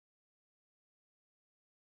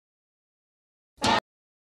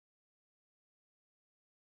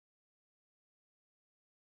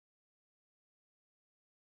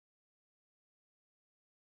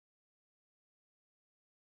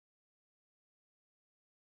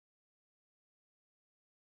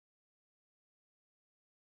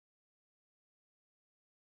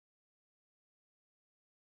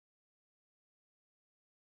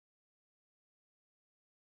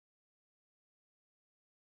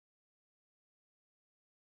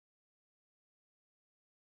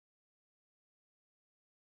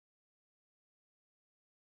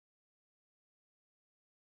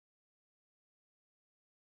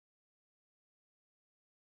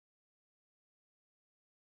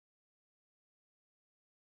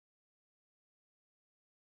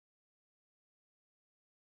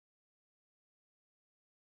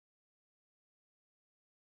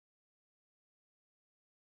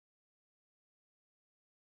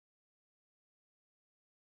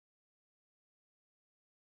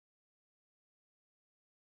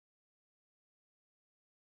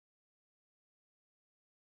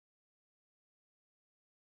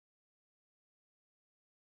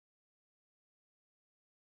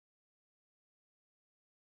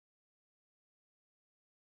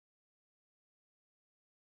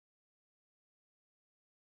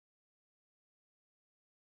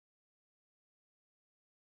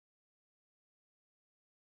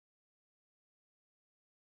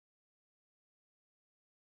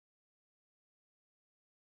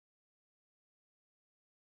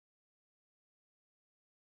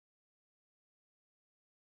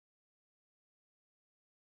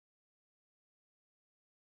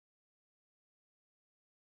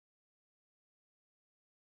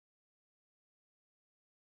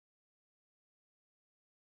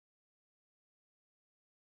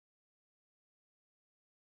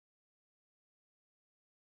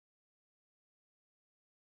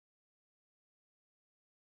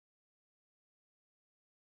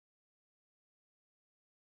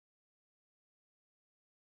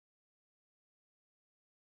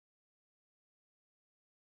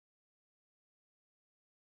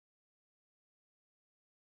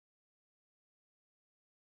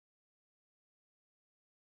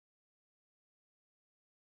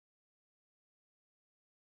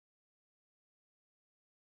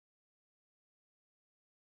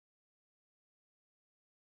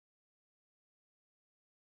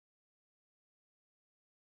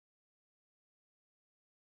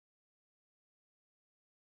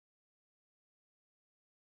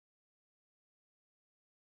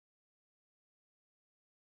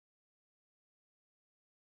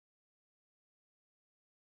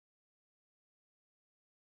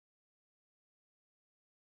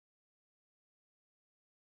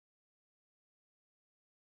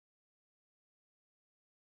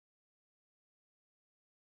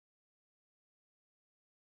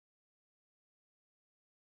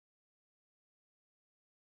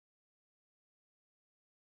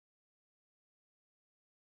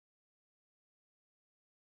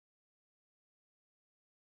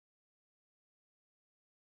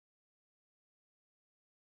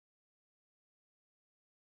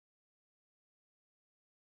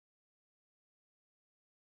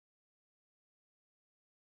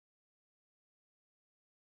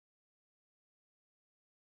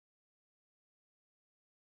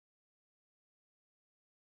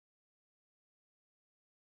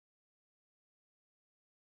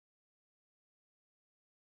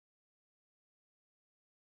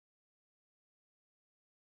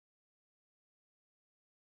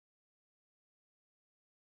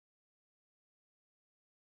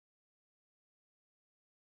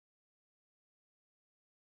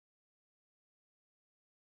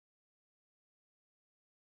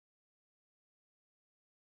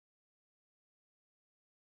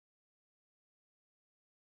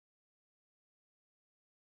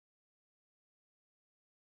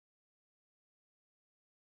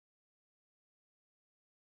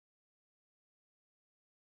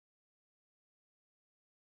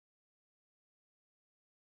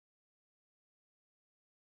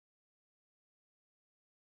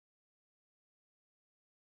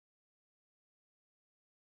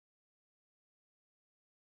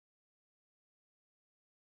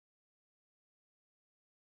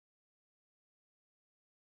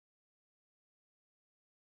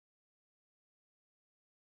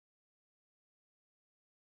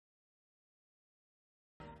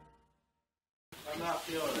 I'm not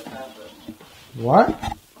feeling this outfit.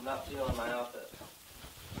 What? I'm not feeling my outfit.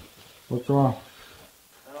 What's wrong?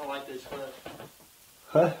 I don't like this clip.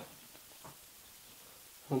 Huh?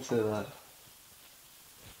 Don't say that.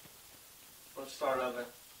 Let's start over.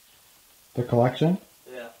 The collection?